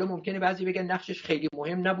بود. حالا ممکنه بعضی بگن نقشش خیلی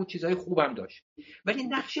مهم نبود، چیزای خوبم داشت، ولی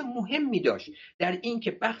نقش مهمی داشت در این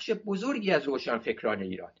که بخش بزرگی از روشنفکران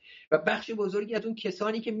ایران و بخش بزرگی از اون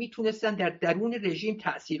کسانی که میتونستن در درون رژیم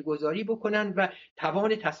تاثیرگذاری بکنن و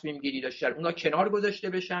توان تصمیم گیری داشتن اونا کنار گذاشته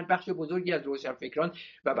بشن. بخش بزرگی از روشنفکران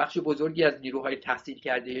و بخش بزرگی از نیروهای تحصیل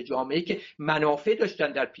کرده جامعه که منافع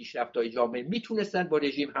داشتن در پیشرفت‌های جامعه میتونستن با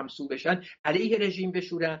رژیم همسو بشن، علیه رژیم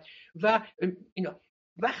بشورن. و اینا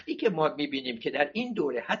وقتی که ما میبینیم که در این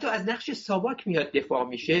دوره حتی از نقش ساواک میاد دفاع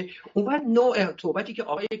میشه، اون نوع صحبتی که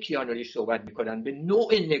آقای کیانی صحبت میکنن به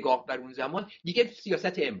نوع نگاه بر اون زمان دیگه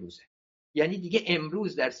سیاست امروزه. یعنی دیگه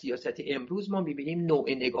امروز در سیاست امروز ما میبینیم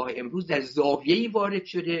نوع نگاه امروز در زاویه‌ای وارد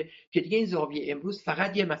شده که دیگه این زاویه امروز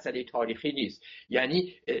فقط یه مسئله تاریخی نیست،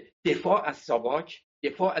 یعنی دفاع از ساواک،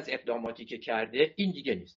 دفاع از اقداماتی که کرده، این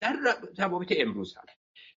دیگه نیست. در روابط امروز هم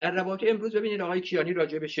در روابط امروز ببینید آقای کیانی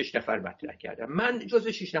راجع به 6 نفر مطرح کردم. من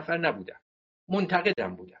جزو 6 نفر نبودم،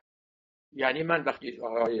 منتقدم بودم. یعنی من وقتی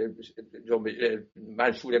آقای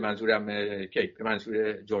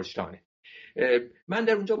منصور جورجتانه، من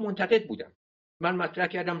در اونجا منتقد بودم. من مطرح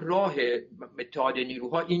کردم راه اتحاد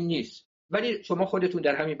نیروها این نیست، ولی شما خودتون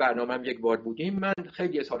در همین برنامه هم یک بار بودیم، من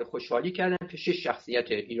خیلی اظهار خوشحالی کردم که 6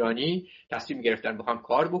 شخصیت ایرانی تصمیم گرفتن با هم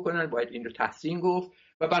کار بکنن، باید این رو تحسین گفت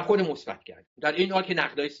و برخورد مثبت کرد، در این حال که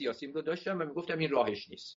نقدای سیاسیم رو داشتم و میگفتم این راهش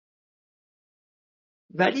نیست.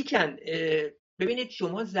 ولی ببینید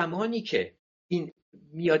شما زمانی که این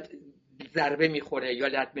میاد ضربه میخوره یا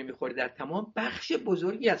لطمه میخوره در تمام بخش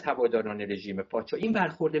بزرگی از هواداران رژیم پادشاه این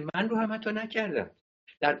برخورد من رو هم حتی نکردن،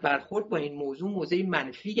 در برخورد با این موضوع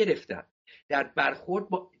منفی گرفتن، در برخورد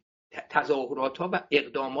با تظاهرات ها و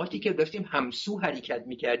اقداماتی که داشتیم همسو حرکت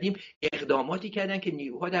میکردیم اقداماتی کردن که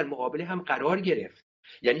نیروها در مقابل هم قرار گرفت،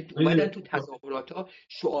 یعنی اومدن تو تظاهرات ها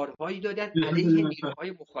شعارهایی دادن علیه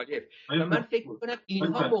نیروهای مخالف و من فکر میکنم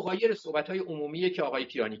اینها مغایر صحبت‌های عمومیه که آقای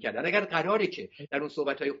کیانی کردن. اگر قراره که در اون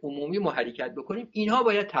صحبت‌های عمومی ما حرکت بکنیم اینها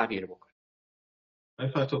باید تغییر بکنه.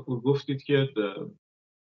 فتاپور گفتید که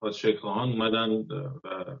پادشاهی خواهان اومدن و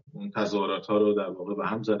اون تظاهرات ها رو در واقع به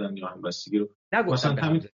هم زدن یا همبستگی رو مثلا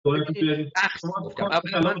همین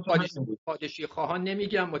من پادشاهی خواهان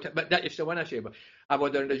نمیگم، اشتباه نشه،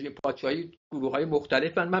 هواداران رژیم پادشاهی گروه‌های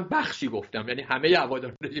مختلفن، من بخشی گفتم، یعنی همه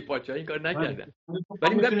هواداران رژیم پادشاهی این کار نکردن،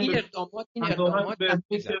 ولی میگم این اقدامات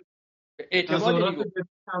اعتماد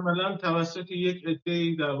عملاً توسط یک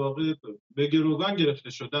عده‌ای در واقع به گروگان گرفته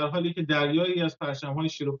شد، در حالی که دریایی از پرچم‌های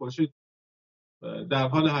شیر و خورشید در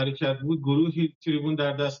حال حرکت بود. گروهی تریبون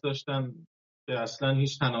در دست داشتن که اصلا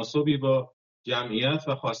هیچ تناسبی با جمعیت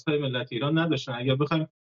و خواستای ملت ایران نداشتن. اگر بخوایم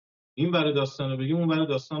این برای داستان رو بگیم اون برای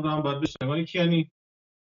داستان رو هم باید بشنویم. کیانی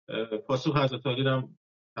پاسخ حضرت عالی رو هم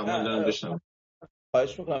تمام دارم بشنویم.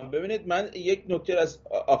 خواهش میکنم. ببینید من یک نکته از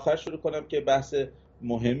آخر شروع کنم که بحث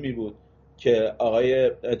مهمی بود که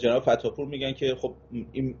آقای جناب فتاپور میگن که خب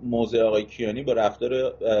این موضع آقای کیانی با رفتار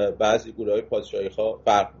بعضی گروه‌های پادشاهی خواه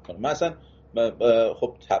فرق میکنه. مثلا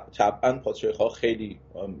خب طبعا پادشاهی خواه خیلی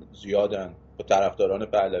زیادن با طرفداران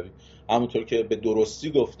پهلوی، همونطور که به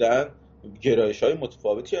درستی گفتن گرایش‌های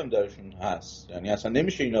متفاوتی هم درشون هست، یعنی اصلا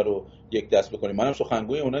نمیشه اینا رو یک دست بکنیم. منم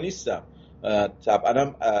سخنگوی اونا نیستم، طبعا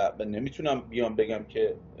هم نمیتونم بیام بگم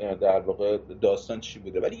که در واقع داستان چی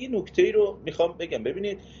بوده، ولی یه نکته‌ای رو میخوام بگم.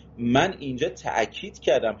 ببینید من اینجا تأکید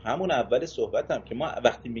کردم همون اول صحبتم که ما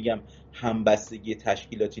وقتی میگم همبستگی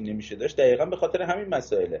تشکیلاتی نمیشه داشت دقیقاً به خاطر همین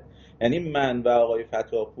مسائله. یعنی من و آقای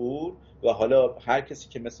فتاپور و حالا هر کسی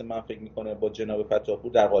که مثل من فکر میکنه با جناب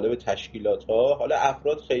فتاپور در قالب تشکیلات ها، حالا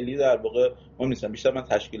افراد خیلی در واقع مهم نیستن، بیشتر من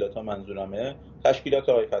تشکیلات ها منظورمه، تشکیلات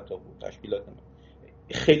آقای فتاپور، تشکیلات من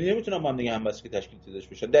خیلی نمیتونم با هم دیگه همبستگی تشکیلاتی داشته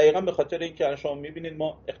باشن، دقیقاً به خاطر اینکه شما میبینید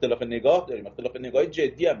ما اختلاف نگاه داریم، اختلاف نگاه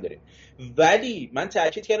جدی هم داریم. ولی من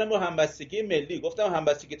تاکید کردم رو همبستگی ملی، گفتم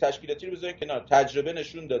همبستگی تشکیلاتی رو بذارین کنار، تجربه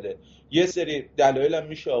نشون داده یه سری دلایل هم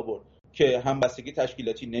میشه آورد که همبستگی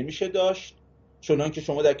تشکیلاتی نمیشه داشت، چون که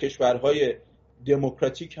شما در کشورهای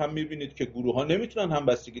دموکراتیک هم میبینید که گروه‌ها نمیتونن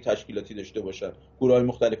همبستگی تشکیلاتی داشته باشن، گروه‌های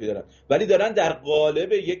مختلفی دارن ولی دارن در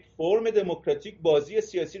قالب یک فرم دموکراتیک بازی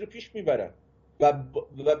سیاسی رو پیش میبرن و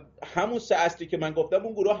همون سه اصلی که من گفتم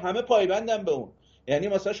اون گروه همه پایبندن به اون. یعنی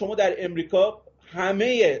مثلا شما در امریکا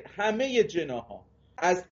همه جناها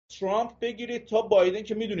از ترامپ بگیرید تا بایدن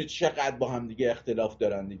که میدونید چقدر با هم دیگه اختلاف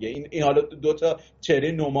دارن دیگه، این حالا دو تا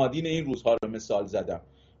چهره نمادین این روزها رو مثال زدم.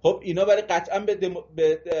 خب اینا ولی قطعا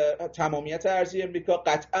به تمامیت ارضی امریکا،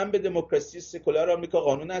 قطعا به دموکراسی سکولار آمریکا،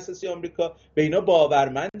 قانون اساسی آمریکا، به اینا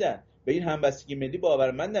باورمندن، به این همبستگی ملی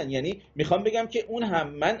باورمندن. یعنی میخوام بگم که اون هم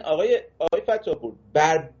من آقای فتاپور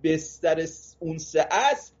بر بستر اون سه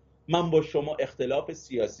اصل من با شما اختلاف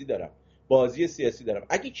سیاسی دارم، بازی سیاسی دارم.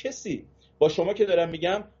 اگه کسی با شما که دارم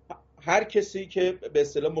میگم هر کسی که به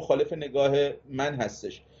اصطلاح مخالف نگاه من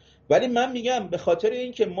هستش، ولی من میگم به خاطر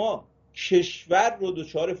اینکه ما کشور رو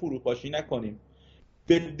دچار فروپاشی نکنیم،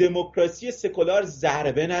 به دموکراسی سکولار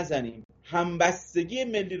ضربه نزنیم، همبستگی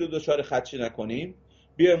ملی رو دچار خدشه نکنیم،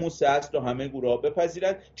 بیایم اون سه اصل رو همه گروه‌ها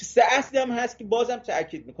بپذیرن که سه اصلی هم هست که بازم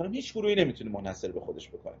تأکید میکنم هیچ گروهی نمیتونه منحصر به خودش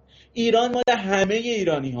بکنه. ایران مال همه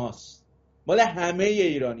ایرانی هاست، مال همه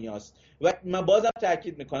ایرانی هاست و من بازم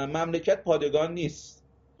تأکید میکنم مملکت پادگان نیست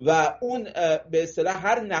و اون به اصطلاح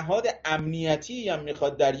هر نهاد امنیتی هم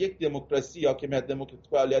میخواد در یک دموکراسی یا حاکمیت دموکراتیک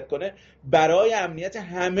فعالیت کنه برای امنیت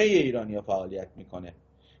همه ایرانی‌ها فعالیت میکنه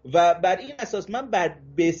و بر این اساس من بر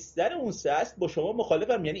بستر اون سه است با شما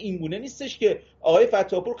مخالفم. یعنی این گونه نیستش که آقای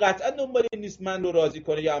فتاپور قطعا دنبال این نیست من رو راضی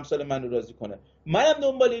کنه یا امثال من رو راضی کنه، منم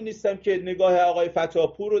دنبال این نیستم که نگاه آقای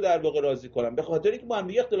فتاپور رو در واقع راضی کنم، به خاطر اینکه ما هم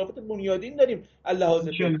دیگه اختلافات بنیادین داریم. اللحاظ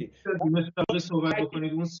فکری مثلا صحبت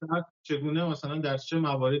بکنید اون ساعت چگونه مثلا در چه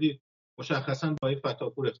مواردی مشخصا با آقای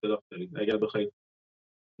فتاپور اختلاف دارید اگر بخواید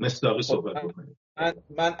مصداقی صحبت بکنید.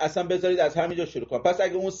 من اصلا بذارید از همینجا شروع کنم. پس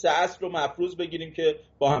اگه اون سه اصل رو مفروض بگیریم که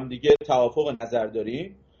با هم دیگه توافق نظر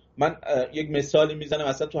داریم، من یک مثالی میزنم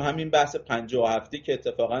مثلا تو همین بحث 57 که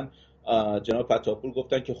اتفاقا جناب فتاپور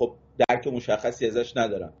گفتن که خب درک مشخصی ازش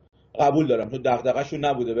ندارم. قبول دارم تو دغدغه‌شون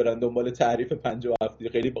نبوده برن دنبال تعریف 57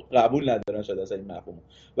 خیلی قبول ندارن شاید اصلا این مفهومو،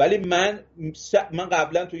 ولی من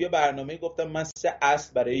قبلا تو یه برنامه گفتم من 3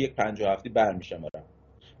 اصل برای یک 57 برمی‌شمارم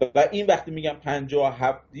و این وقتی میگم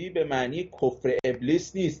 57 به معنی کفر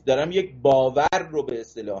ابلیس نیست، دارم یک باور رو به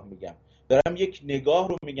اصطلاح میگم، دارم یک نگاه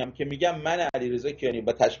رو میگم که میگم من علیرضا کیانی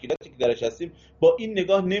با تشکیلاتی که درش هستیم با این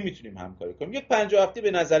نگاه نمیتونیم همکاری کنیم. یک 57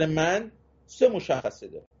 به نظر من 3 مشخصه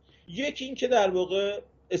داره. یکی این که در واقع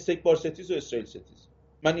استکبار ستیز و اسرائیل ستیز،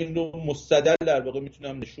 من این رو مستدل در واقع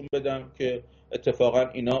میتونم نشون بدم که اتفاقا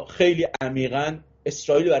اینا خیلی عمیقاً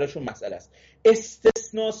اسرائیل براشون مسئله است.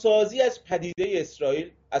 استثناء سازی از پدیده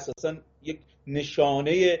اسرائیل اساساً یک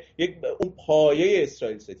نشانه اون پایه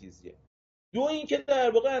اسرائیل ستیزیه. دو این که در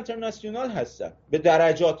واقع انترناسیونال هستن به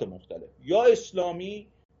درجات مختلف، یا اسلامی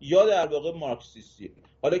یا در واقع مارکسیستی.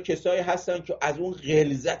 حالا کسایی هستن که از اون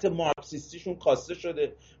غلظت مارکسیستیشون کاسته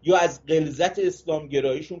شده یا از غلظت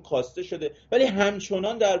اسلامگراییشون کاسته شده، ولی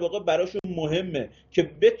همچنان در واقع براشون مهمه که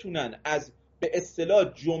بتونن از به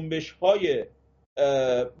اصطلاح جنبش‌های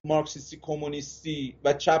مارکسیستی کمونیستی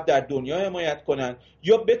و چپ در دنیا حمایت کنن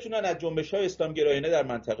یا بتونن از جنبش‌های اسلامگرایانه در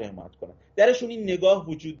منطقه حمایت کنن. درشون این نگاه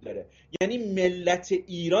وجود داره. یعنی ملت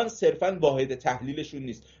ایران صرفاً واحد تحلیلشون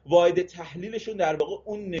نیست، واحد تحلیلشون در واقع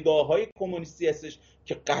اون نگاه‌های کمونیستی هستش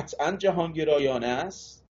که قطعاً جهانگرایانه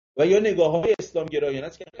است و یا نگاه‌های اسلامگرایانه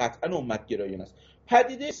است که قطعاً امتگرایانه است.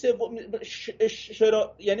 پدیده سوم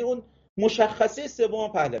یعنی اون مشخصه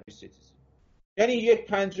سوم پهلوی ستیزی، یعنی یک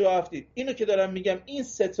 57 اینو که دارم میگم این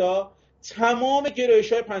 3 تا تمام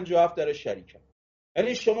گرایش‌های 57 در شریکن.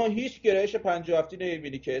 یعنی شما هیچ گرایش 57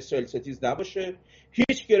 نمی‌بینی که اسرائیل ستیز نباشه،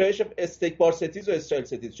 هیچ گرایش استکبار ستیز و اسرائیل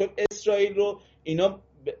ستیز، چون اسرائیل رو اینا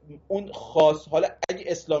اون خاص، حالا اگه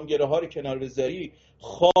اسلامگراها رو کنار بذاری،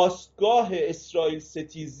 خاستگاه اسرائیل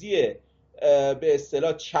ستیزی به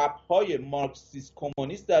اصطلاح چپ‌های مارکسیست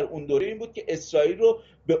کمونیست در اون دوره این بود که اسرائیل رو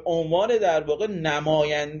به عنوان در واقع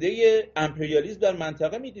نماینده امپریالیسم در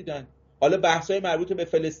منطقه می‌دیدن. حالا بحث‌های مربوط به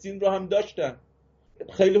فلسطین رو هم داشتن.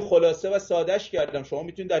 خیلی خلاصه و سادهش کردم، شما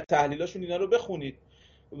میتونید در تحلیلاشون اینا رو بخونید.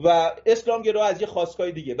 و اسلامگرا از یه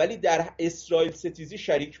خاستگاه دیگه، ولی در اسرائیل ستیزی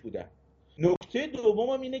شریک بودن. نکته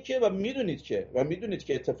دومم اینه که و میدونید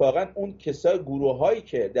که اتفاقا اون گروه‌هایی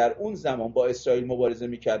که در اون زمان با اسرائیل مبارزه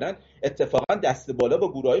میکردن اتفاقا دست بالا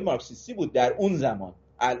با گروه‌های مارکسیستی بود در اون زمان.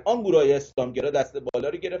 الان گروه‌های اسلامگرا دست بالا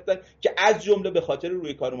رو گرفتن که از جمله به خاطر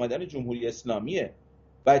روی کار اومدن جمهوری اسلامیه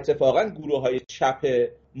و اتفاقا گروه‌های چپ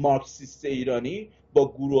مارکسیست ایرانی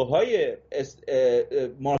با گروه‌های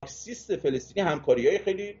مارکسیست فلسطینی همکاری‌های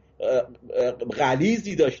خیلی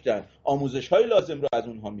غلیظی داشتن، آموزش‌های لازم رو از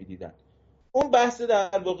اونها می‌دیدن. اون بحث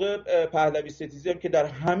در واقع پهلوی ستیزی هم که در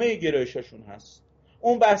همه گرایش‌هاشون هست،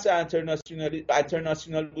 اون بحث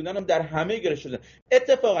انترناسیونال بودن هم در همه گرایش‌هاشون.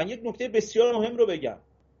 اتفاقا یک نکته بسیار مهم رو بگم،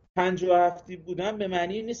 57 بودن به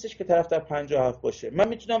معنی نیستش که طرف در 57 باشه. من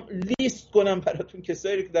میتونم لیست کنم براتون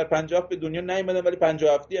کسایی که در 57 به دنیا نیومدن ولی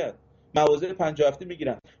 57 هستن، مواضع 57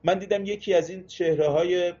 میگیرن. من دیدم یکی از این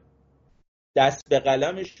چهره‌های دست به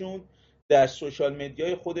قلمشون در سوشال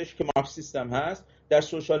مدیای خودش که مارکسیست هم هست، در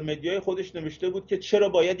سوشال مدیای خودش نوشته بود که چرا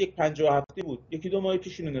باید یک 57 بود. 1-2 ماه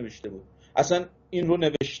پیش اینو نوشته بود. اصلا این رو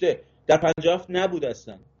نوشته در 57 نبود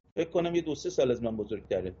اصلا. فکر کنم یه 2-3 سال از من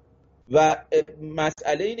بزرگتره. و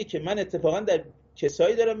مسئله اینه که من اتفاقا در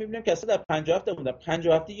کسایی دارم میبینم که اصلا در 57 بودن.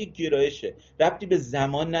 57 یک گرایشه، ربطی به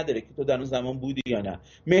زمان نداره که تو در اون زمان بودی یا نه.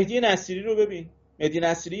 مهدی نصیری رو ببین، مهدی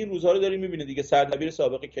نصیری این روزها رو داری میبینه دیگه، سردبیر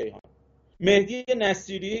سابق کیهان. مهدی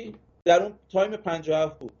نصیری در اون تایم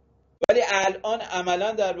 57 بود، ولی الان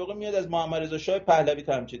عملا در واقع میاد از محمدرضا شاه پهلوی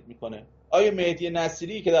تمجید میکنه. آیا مهدی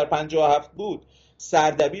نصیری که در 57 بود،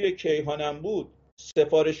 سردبیر کیهانم بود،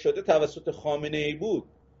 سفارش شده توسط خامنه ای بود،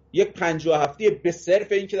 یک 57 به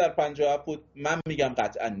صرف این که در 57 بود؟ من میگم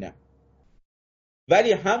قطعا نه.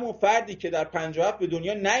 ولی همون فردی که در 57 به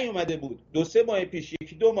دنیا نیومده بود، 2-3 ماه پیش،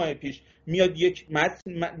 1-2 ماه پیش میاد یک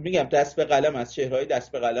میگم دست به قلم از چهرهای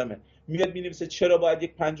دست به قلمه، میاد مینویسه چرا باید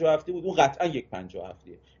یک 57 بود، اون قطعا یک 57.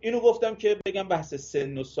 اینو گفتم که بگم بحث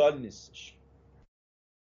سن و سال نیستش.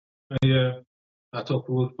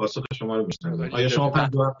 فتاپور پاسخ شما رو میشنوم. آیا شما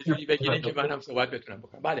 57 بگیرین که منم صحبت بتونم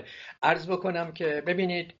بکنم؟ بله، عرض بکنم که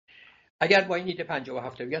ببینید اگر با این ایده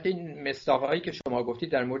 57 بیاد، این مصداقایی که شما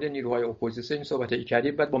گفتید در مورد نیروهای اپوزیسیون این صحبتایی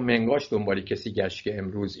کردید، بعد با منگاش دنبال کسی گشت که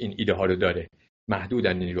امروز این ایده ها رو داره.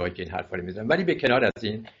 محدودن نیروهایی که این حرفا رو میزنن. ولی به کنار از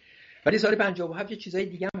این، ولی سال 57 یه چیزای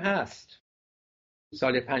دیگه هم هست.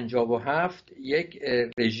 سال 57 یک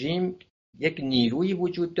رژیم یک نیرویی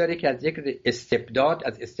وجود داره که از یک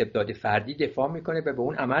استبداد فردی دفاع میکنه و به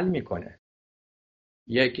اون عمل میکنه.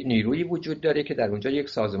 یک نیرویی وجود داره که در اونجا یک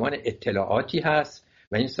سازمان اطلاعاتی هست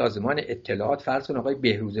و این سازمان اطلاعات فرض کن آقای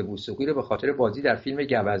بهروز وثوقی رو به خاطر بازی در فیلم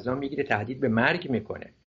گوزنان میگیره، تهدید به مرگ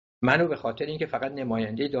میکنه. منو به خاطر اینکه فقط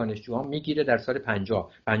نماینده دانشجوام میگیره در سال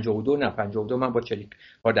 52 من با چریک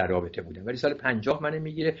ها در رابطه بودم، ولی سال 50 منو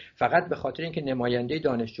میگیره فقط به خاطر اینکه نماینده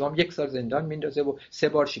دانشجوام 1 سال زندان میندازه و 3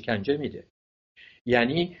 بار شکنجه میده.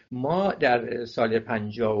 یعنی ما در سال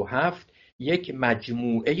 57 یک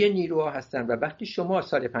مجموعه نیروها هستن و وقتی شما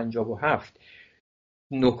سال 57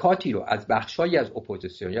 نکاتی رو از بخشایی از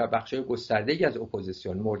اپوزیسیون یا بخشای گسترده‌ای از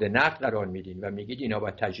اپوزیسیون مورد نقد قرار میدین و میگید اینا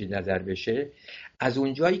باید تجدید نظر بشه، از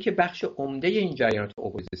اونجایی که بخش عمده این جریانات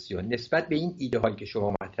اپوزیسیون نسبت به این ایده هایی که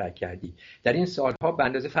شما مطرح کردی در این سالها به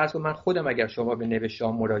اندازه فرض کن من خودم اگر شما به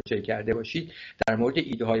نوشته‌ام مراجعه کرده باشید در مورد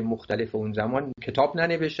ایده های مختلف اون زمان کتاب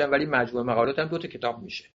ننوشتم، ولی مجموعه مقالاتم 2 تا کتاب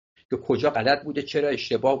میشه که کجا غلط بوده، چرا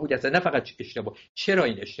اشتباه بوده، اصلا نه فقط اشتباه، چرا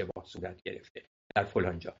این اشتباه صورت گرفته در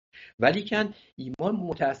فلان جا. ولی کن ما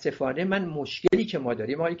متاسفانه من مشکلی که ما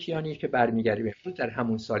داریم آقای کیانی که برمیگردیم در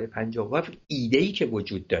همون سال 57 ایده‌ای که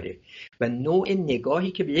وجود داره و نوع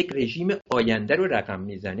نگاهی که به یک رژیم آینده رو رقم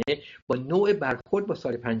میزنه با نوع برخورد با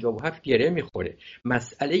سال 57 گره میخوره.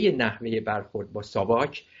 مسئله نحوه برخورد با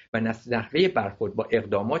ساواک و نحوه برخورد با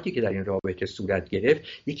اقداماتی که در این رابطه صورت گرفت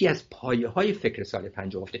یکی از پایه‌های فکر سال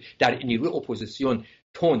 57 در نیروی اپوزیسیون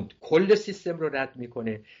تند کل سیستم رو رد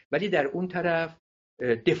میکنه ولی در اون طرف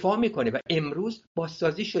دفاع میکنه و امروز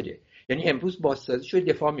بازسازی شده، یعنی امروز بازسازی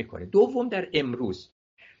شده دفاع میکنه. دوم در امروز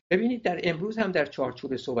ببینید، در امروز هم در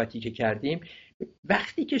چارچوب صحبتی که کردیم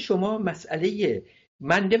وقتی که شما مسئله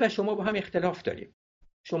منده و شما با هم اختلاف داریم،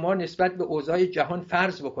 شما نسبت به اوضاع جهان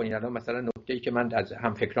فرض بکنید الان مثلا نکته‌ای که من از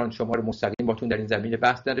همفکران شما رو مستقیم باتون در این زمینه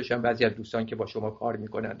بحث نداشتم، بعضی از دوستان که با شما کار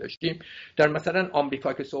میکنن داشتیم، در مثلا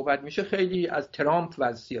آمریکا که صحبت میشه خیلی از ترامپ و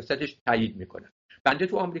از سیاستش تایید میکنن. بنده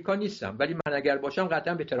تو آمریکا نیستم ولی من اگر باشم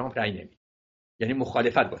قطعا به ترامپ رأی نمیدم، یعنی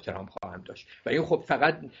مخالفت با ترامپ خواهم داشت و این خب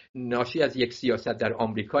فقط ناشی از یک سیاست در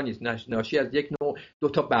آمریکا نیست، ناشی از یک نوع 2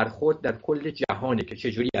 تا برخورد در کل جهانه که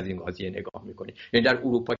چجوری از این قضیه نگاه میکنید. یعنی در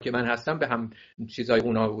اروپا که من هستم به هم چیزای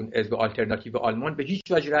اون حزب آلترناتیو آلمان به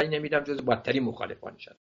هیچ وجه رأی نمیدم، جز بدترین مخالفانش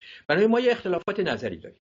هستم. برای ما یه اختلافات نظری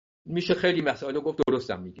داریم، میشه خیلی مسائل گفت،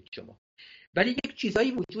 درستم میگید شما، ولی یک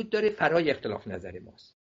چیزایی وجود داره فرای اختلاف نظر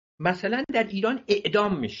ماست. مثلا در ایران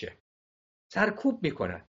اعدام میشه، سرکوب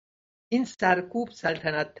میکنن. این سرکوب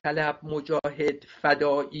سلطنت طلب، مجاهد،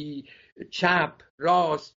 فدایی، چپ،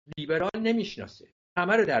 راست، لیبرال نمیشناسه،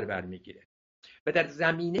 همه رو در بر میگیره و در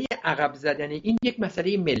زمینه عقب زدن این یک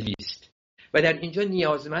مسئله ملی است و در اینجا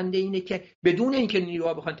نیازمند اینه که بدون اینکه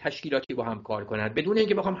نیروها بخوان تشکیلاتی با هم کار کنن، بدون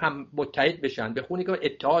اینکه بخوام هم متحد بشن، بخونه که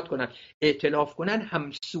اتحاد کنن، ائتلاف کنن،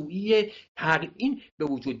 همسویی این به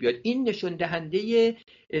وجود بیاد. این نشون دهنده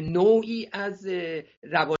نوعی از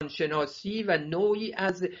روانشناسی و نوعی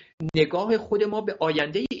از نگاه خود ما به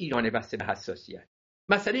آینده ایران بسته به حساسیت.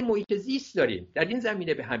 مسئله محیط زیست داریم در این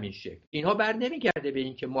زمینه به همین شکل، اینها بر نمیگرده به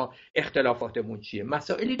این که ما اختلافاتمون چیه.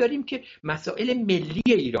 مسائلی داریم که مسائل ملی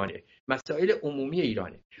ایرانه، مسائل عمومی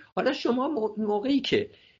ایرانه. حالا شما موقعی که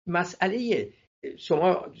مسئله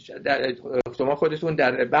شما خودتون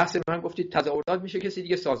در بحث من گفتید تظاهرات میشه کسی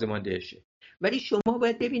دیگه سازماندهی شه، ولی شما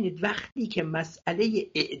باید ببینید وقتی که مسئله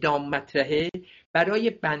اعدام مطرحه برای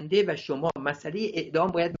بنده و شما مسئله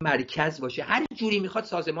اعدام باید مرکز باشه، هر جوری میخواد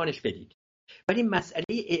سازمانش بدید، ولی مسئله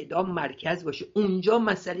اعدام مرکز باشه. اونجا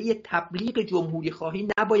مسئله تبلیغ جمهوری خواهی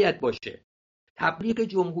نباید باشه. تبلیغ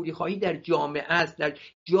جمهوری خواهی در جامعه است، در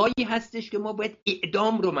جایی هستش که ما باید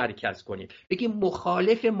اعدام رو مرکز کنیم، بگیم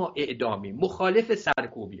مخالف ما اعدامیم، مخالف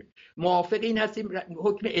سرکوبیم، موافق این هستیم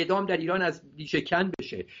حکم اعدام در ایران از ریشه کن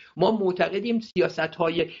بشه. ما معتقدیم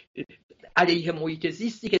سیاست‌های علیه محیط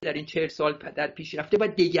زیستی که در این 40 سال در پیش رفته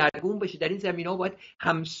باید دگرگون بشه، در این زمینه‌ها باید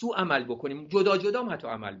همسو عمل بکنیم، جدا جدا هم حتی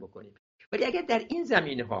عمل بکنیم. ولی اگر در این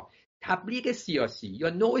زمینه‌ها تبلیغ سیاسی یا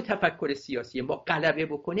نوع تفکر سیاسی ما غلبه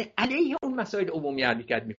بکنه، علیه اون مسائل عمومی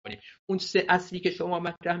حرکت میکنیم. اون 3 اصلی که شما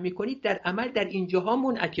مطرح میکنید در عمل در اینجاها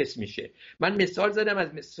منعکس میشه. من مثال زدم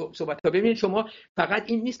از صحبت‌ها. ببینید شما فقط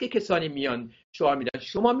این نیست که کسانی میان شعار میدن،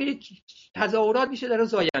 شما میرید تظاهرات میشه در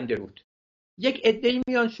زاینده رود، یک عده‌ای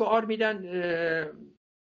میان شعار میدن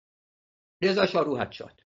رضا شاه روحت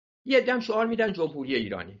شاد، یه عده هم شعار میدن جمهوری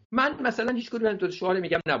ایرانی. من مثلا هیچ کدوم از دو شعار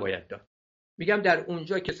میگم نباید داد، میگم در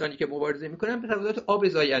اونجا کسانی که مبارزه میکنن به تفاوت آب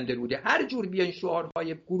زاینده روده. هر جور بیاین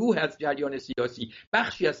شعارهای گروه از جریان سیاسی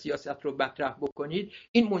بخشی از سیاست رو مطرح بکنید،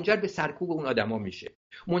 این منجر به سرکوب اون آدما میشه،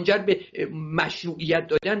 منجر به مشروعیت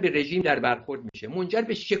دادن به رژیم در برخورد میشه، منجر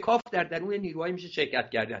به شکاف در درون نیروهای میشه شرکت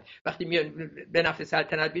کردن. وقتی میان به نفع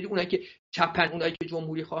سلطنت بیاد، اونایی که چپن، اونایی که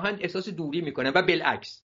جمهوری خواهند احساس دوری میکنن و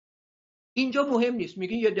بالعکس. اینجا مهم نیست،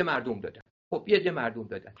 میگین یه عده مردم دادن. خب یه عده مردم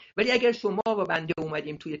دادن، ولی اگر شما و بنده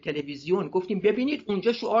اومدیم توی تلویزیون گفتیم ببینید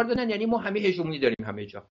اونجا شعار دادن، یعنی ما همه هژمونی داریم همه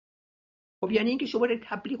جا. خب یعنی اینکه شما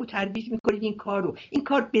تبلیغ و ترویج میکنید این کار رو. این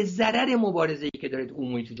کار به ضرر مبارزه‌ای که داره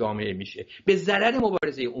عمومی تو جامعه میشه، به ضرر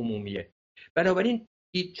مبارزه عمومیه. بنابراین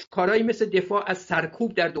کارهایی مثل دفاع از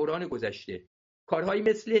سرکوب در دوران گذشته، کارهایی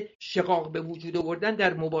مثل شقاق به وجود آوردن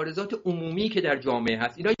در مبارزات عمومی که در جامعه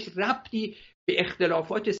هست، اینا هیچ ربطی به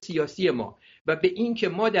اختلافات سیاسی ما و به این که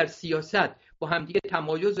ما در سیاست با همدیگه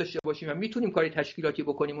تمایز داشته باشیم و میتونیم کاری تشکیلاتی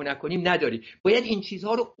بکنیم و نکنیم نداری. باید این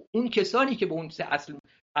چیزها رو اون کسانی که به اون سه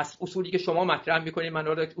اصولی که شما مطرح میکنید، من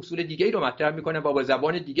اصول دیگه‌ای رو مطرح میکنم و با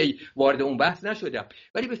زبان دیگه‌ای وارد اون بحث نشدم،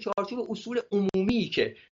 ولی به چارچوب اصول عمومی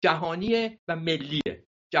که جهانی و ملیه.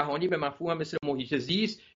 جهانی به مفهوم مثل محیط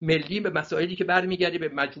زیست، ملی به مسائلی که برمیگرده به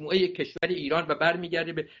مجموعه کشور ایران و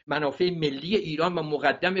برمیگرده به منافع ملی ایران و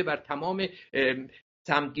مقدمه بر تمام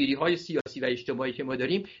سمتگیری‌های سیاسی و اجتماعی که ما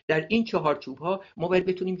داریم. در این چهارچوب‌ها ما باید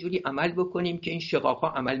بتونیم جوری عمل بکنیم که این شقاق‌ها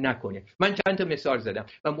عمل نکنه. من چند تا مثال زدم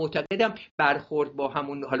و معتقدم برخورد با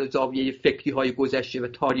همون حالا زاویه فکری‌های گذشته و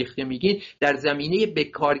تاریخ که میگین در زمینه به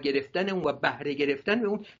کار گرفتن اون و بهره گرفتن به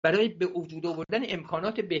اون برای به وجود آوردن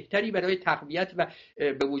امکانات بهتری برای تقویت و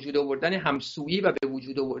به وجود آوردن همسویی و به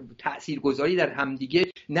وجود آوردن تاثیرگذاری در همدیگه،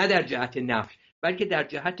 نه در جهت نفع بلکه در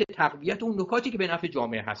جهت تقویت اون نکاتی که به نفع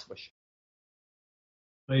جامعه هست باشه.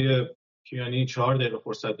 کیانی 4 دقیقه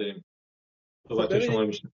فرصت داریم. صحبت شما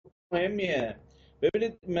میشنم. مهمیه.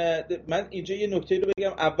 ببینید من اینجا یه نکته رو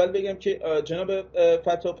بگم. اول بگم که جناب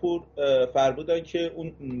فتاپور فرمودن که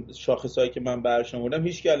اون شاخصایی که من برشمردم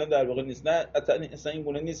هیچ که الان در واقع نیست. نه اصلا این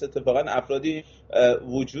گونه نیست. اتفاقا افرادی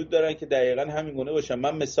وجود دارن که دقیقاً همین گونه باشن.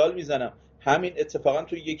 من مثال میزنم. همین اتفاقا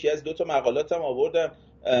توی یکی از 2 تا مقالاتم آوردم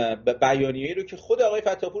بیانیه‌ای رو که خود آقای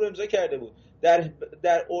فتاپور امضا کرده بود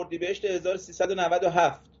در اردیبهشت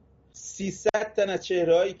 1397. 300 تن از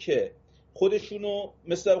چهرهایی که خودشونو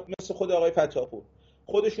مثل خود آقای فتاپور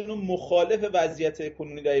خودشونو مخالف وضعیت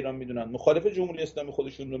کنونی در ایران میدونن، مخالف جمهوری اسلامی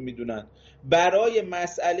خودشون رو میدونن، برای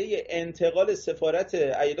مسئله انتقال سفارت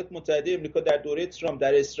ایالات متحده آمریکا در دوره ترامپ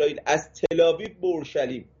در اسرائیل از تل‌آویو به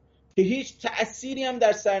اورشلیم که هیچ تأثیری هم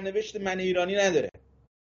در سرنوشت من ایرانی نداره،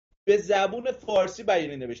 به زبون فارسی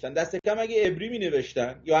بیانیه نوشتن. دست کم اگه عبری می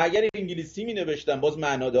نوشتن یا اگر انگلیسی می نوشتن باز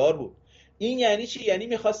معنادار بود. این یعنی چی؟ یعنی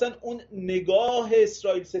میخواستن اون نگاه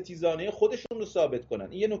اسرائیل ستیزانه خودشون رو ثابت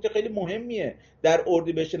کنن. این یه نکته خیلی مهمیه در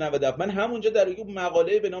اردیبهشت 97. من همونجا در یک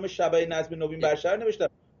مقاله به نام شبح نظم نوین بر شهر نوشتم،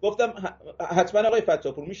 گفتم حتما آقای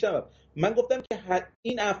فتاپور میشنوم، من گفتم که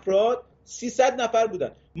این افراد 300 نفر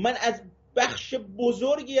بودن، من از بخش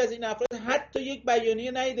بزرگی از این افراد حتی یک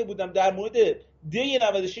بیانیه ندیده بودم در مورد دی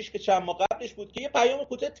 96 که چند ماه قبلش بود که یه پیام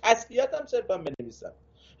کوتاه تسلیت هم صرفا بنویسن،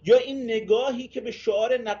 یا این نگاهی که به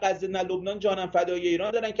شعار نقض نه لبنان جانم فدای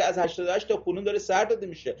ایران دارن که از 88 تا کنون داره سر داده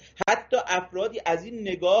میشه. حتی افرادی از این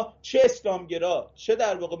نگاه، چه اسلامگرا چه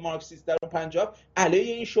در واقع مارکسیست، در اون پنجاب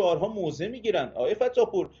علیه این شعارها موضع میگیرن. آقای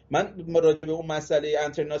فتاپور، من راجع به اون مسئله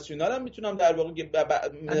اینترنشنال هم میتونم در واقع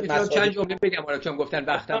چند جمله بگم حالا چون گفتن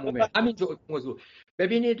وقتم عمومه. همین موضوع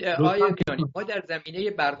ببینید آقای کیانی، ما در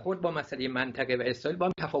زمینه برخورد با مسئله منطقه و اسرائیل با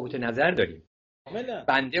هم تفاوت نظر داریم.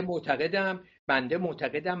 بنده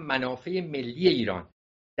معتقدم منافع ملی ایران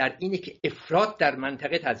در اینه که افراط در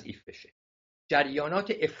منطقه تضعیف بشه.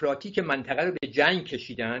 جریانات افراطی که منطقه رو به جنگ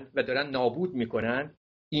کشیدن و دارن نابود میکنن،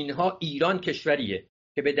 اینها ایران کشوریه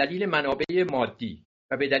که به دلیل منابع مادی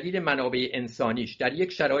و به دلیل منابع انسانیش در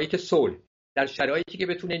یک شرایط صلح، در شرایطی که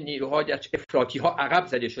بتونه نیروها افراطی ها عقب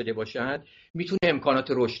زده شده باشن، میتونه امکانات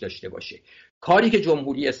رشد داشته باشه. کاری که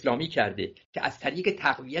جمهوری اسلامی کرده که از طریق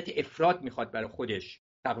تقویت افراط میخواد برای خودش،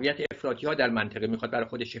 تقویت افراطی ها در منطقه میخواد برای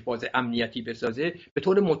خودش حفاظ امنیتی بسازه، به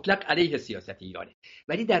طور مطلق علیه سیاست ایرانه.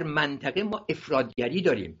 ولی در منطقه ما افراطگری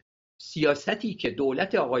داریم. سیاستی که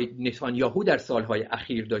دولت آقای نتانیاهو در سالهای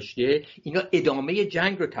اخیر داشته، اینا ادامه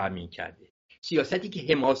جنگ رو تضمین کرده. سیاستی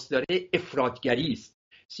که حماس داره افراطگری است.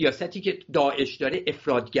 سیاستی که داعش داره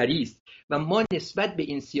افراطگری است و ما نسبت به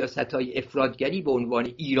این سیاست‌های افراطگری به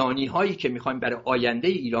عنوان ایرانی‌هایی که می‌خوایم برای آینده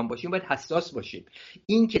ایران باشیم باید حساس باشیم.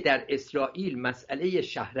 این که در اسرائیل مسئله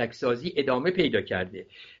شهرک‌سازی ادامه پیدا کرده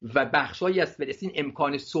و بخشایی از فلسطین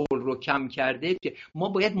امکان صلح رو کم کرده، که ما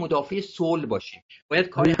باید مدافع صلح باشیم، باید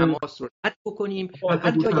کار حماس رو رد بکنیم و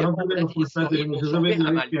هر جای دولت اسرائیل مشابه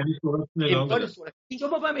عمل امکان صلح. اینجا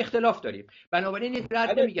ما هم اختلاف داریم، بنابراین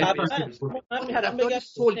رد نمیگم. من طرفدار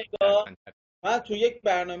صلح. من تو یک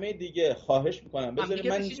برنامه دیگه خواهش میکنم بذارید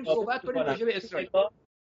من صحبت کنیم راجع به اسرائیل.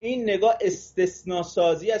 این نگاه استثناء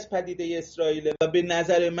سازی از پدیده اسرائیل و به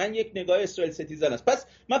نظر من یک نگاه اسرائیل ستیزان است. پس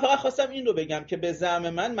من فقط خواستم این رو بگم که به زعم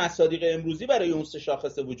من مصادیق امروزی برای اون سه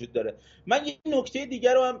شاخصه وجود داره. من یک نکته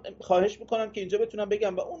دیگر رو هم خواهش میکنم که اینجا بتونم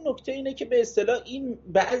بگم و اون نکته اینه که به اصطلاح این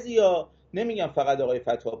بعضیا، نمیگم فقط آقای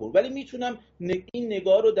فتاپور، ولی میتونم این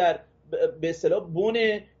نگاه رو در به اصطلاح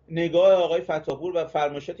بن نگاه آقای فتاپور و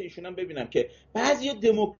فرمایشات ایشون هم ببینم که بعضیا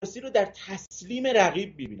دموکراسی رو در تسلیم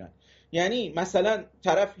رقیب میبینن. یعنی مثلا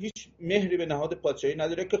طرف هیچ مهری به نهاد پادشاهی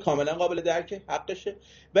نداره که کاملا قابل درکه، حقشه،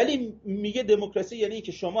 ولی میگه دموکراسی یعنی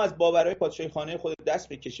که شما از باورهای پادشاهی خانه خود دست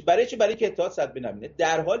بکشی. برای چی؟ برای که اتحاد صد بنمونه.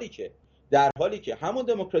 در حالی که همون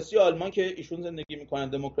دموکراسی آلمان که ایشون زندگی میکنن،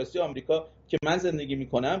 دموکراسی آمریکا که من زندگی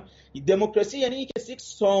میکنم، دموکراسی یعنی اینکه یک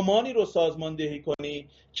سامانی رو سازماندهی کنی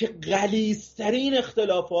که غلیظ‌ترین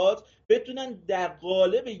اختلافات بتونن در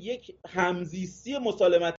قالب یک همزیستی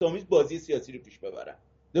مسالمت‌آمیز بازی سیاسی رو پیش ببرن.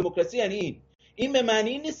 دموکراسی یعنی این به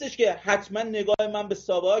معنی نیستش که حتما نگاه من به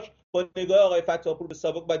ساواک با نگاه آقای فتاپور به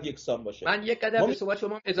ساواک باید یکسان باشه. من یک قدم به صحبت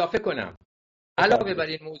شما اضافه کنم. علاوه بر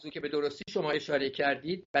این موضوع که به درستی شما اشاره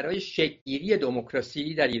کردید، برای شکل‌گیری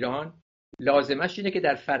دموکراسی در ایران لازمش اینه که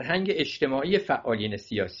در فرهنگ اجتماعی فعالین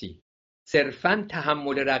سیاسی صرفاً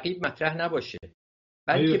تحمل رقیب مطرح نباشه،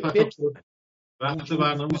 بلکه وقت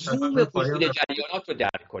برنامه اصول جریانات رو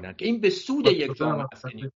درک کنن که این به سود یک جامعه است.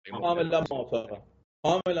 کاملا موافقم.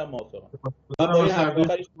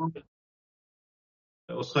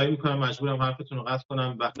 عذرخواهی میکنم، مجبورم حرفتون رو قطع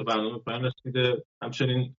کنم، وقت برنامه پایان رسیده.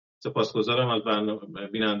 همچنین سپاسگزارم از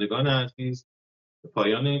بینندگان عزیز.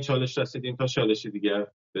 پایان این چالش رسیدیم، تا چالش دیگر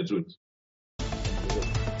بدرود.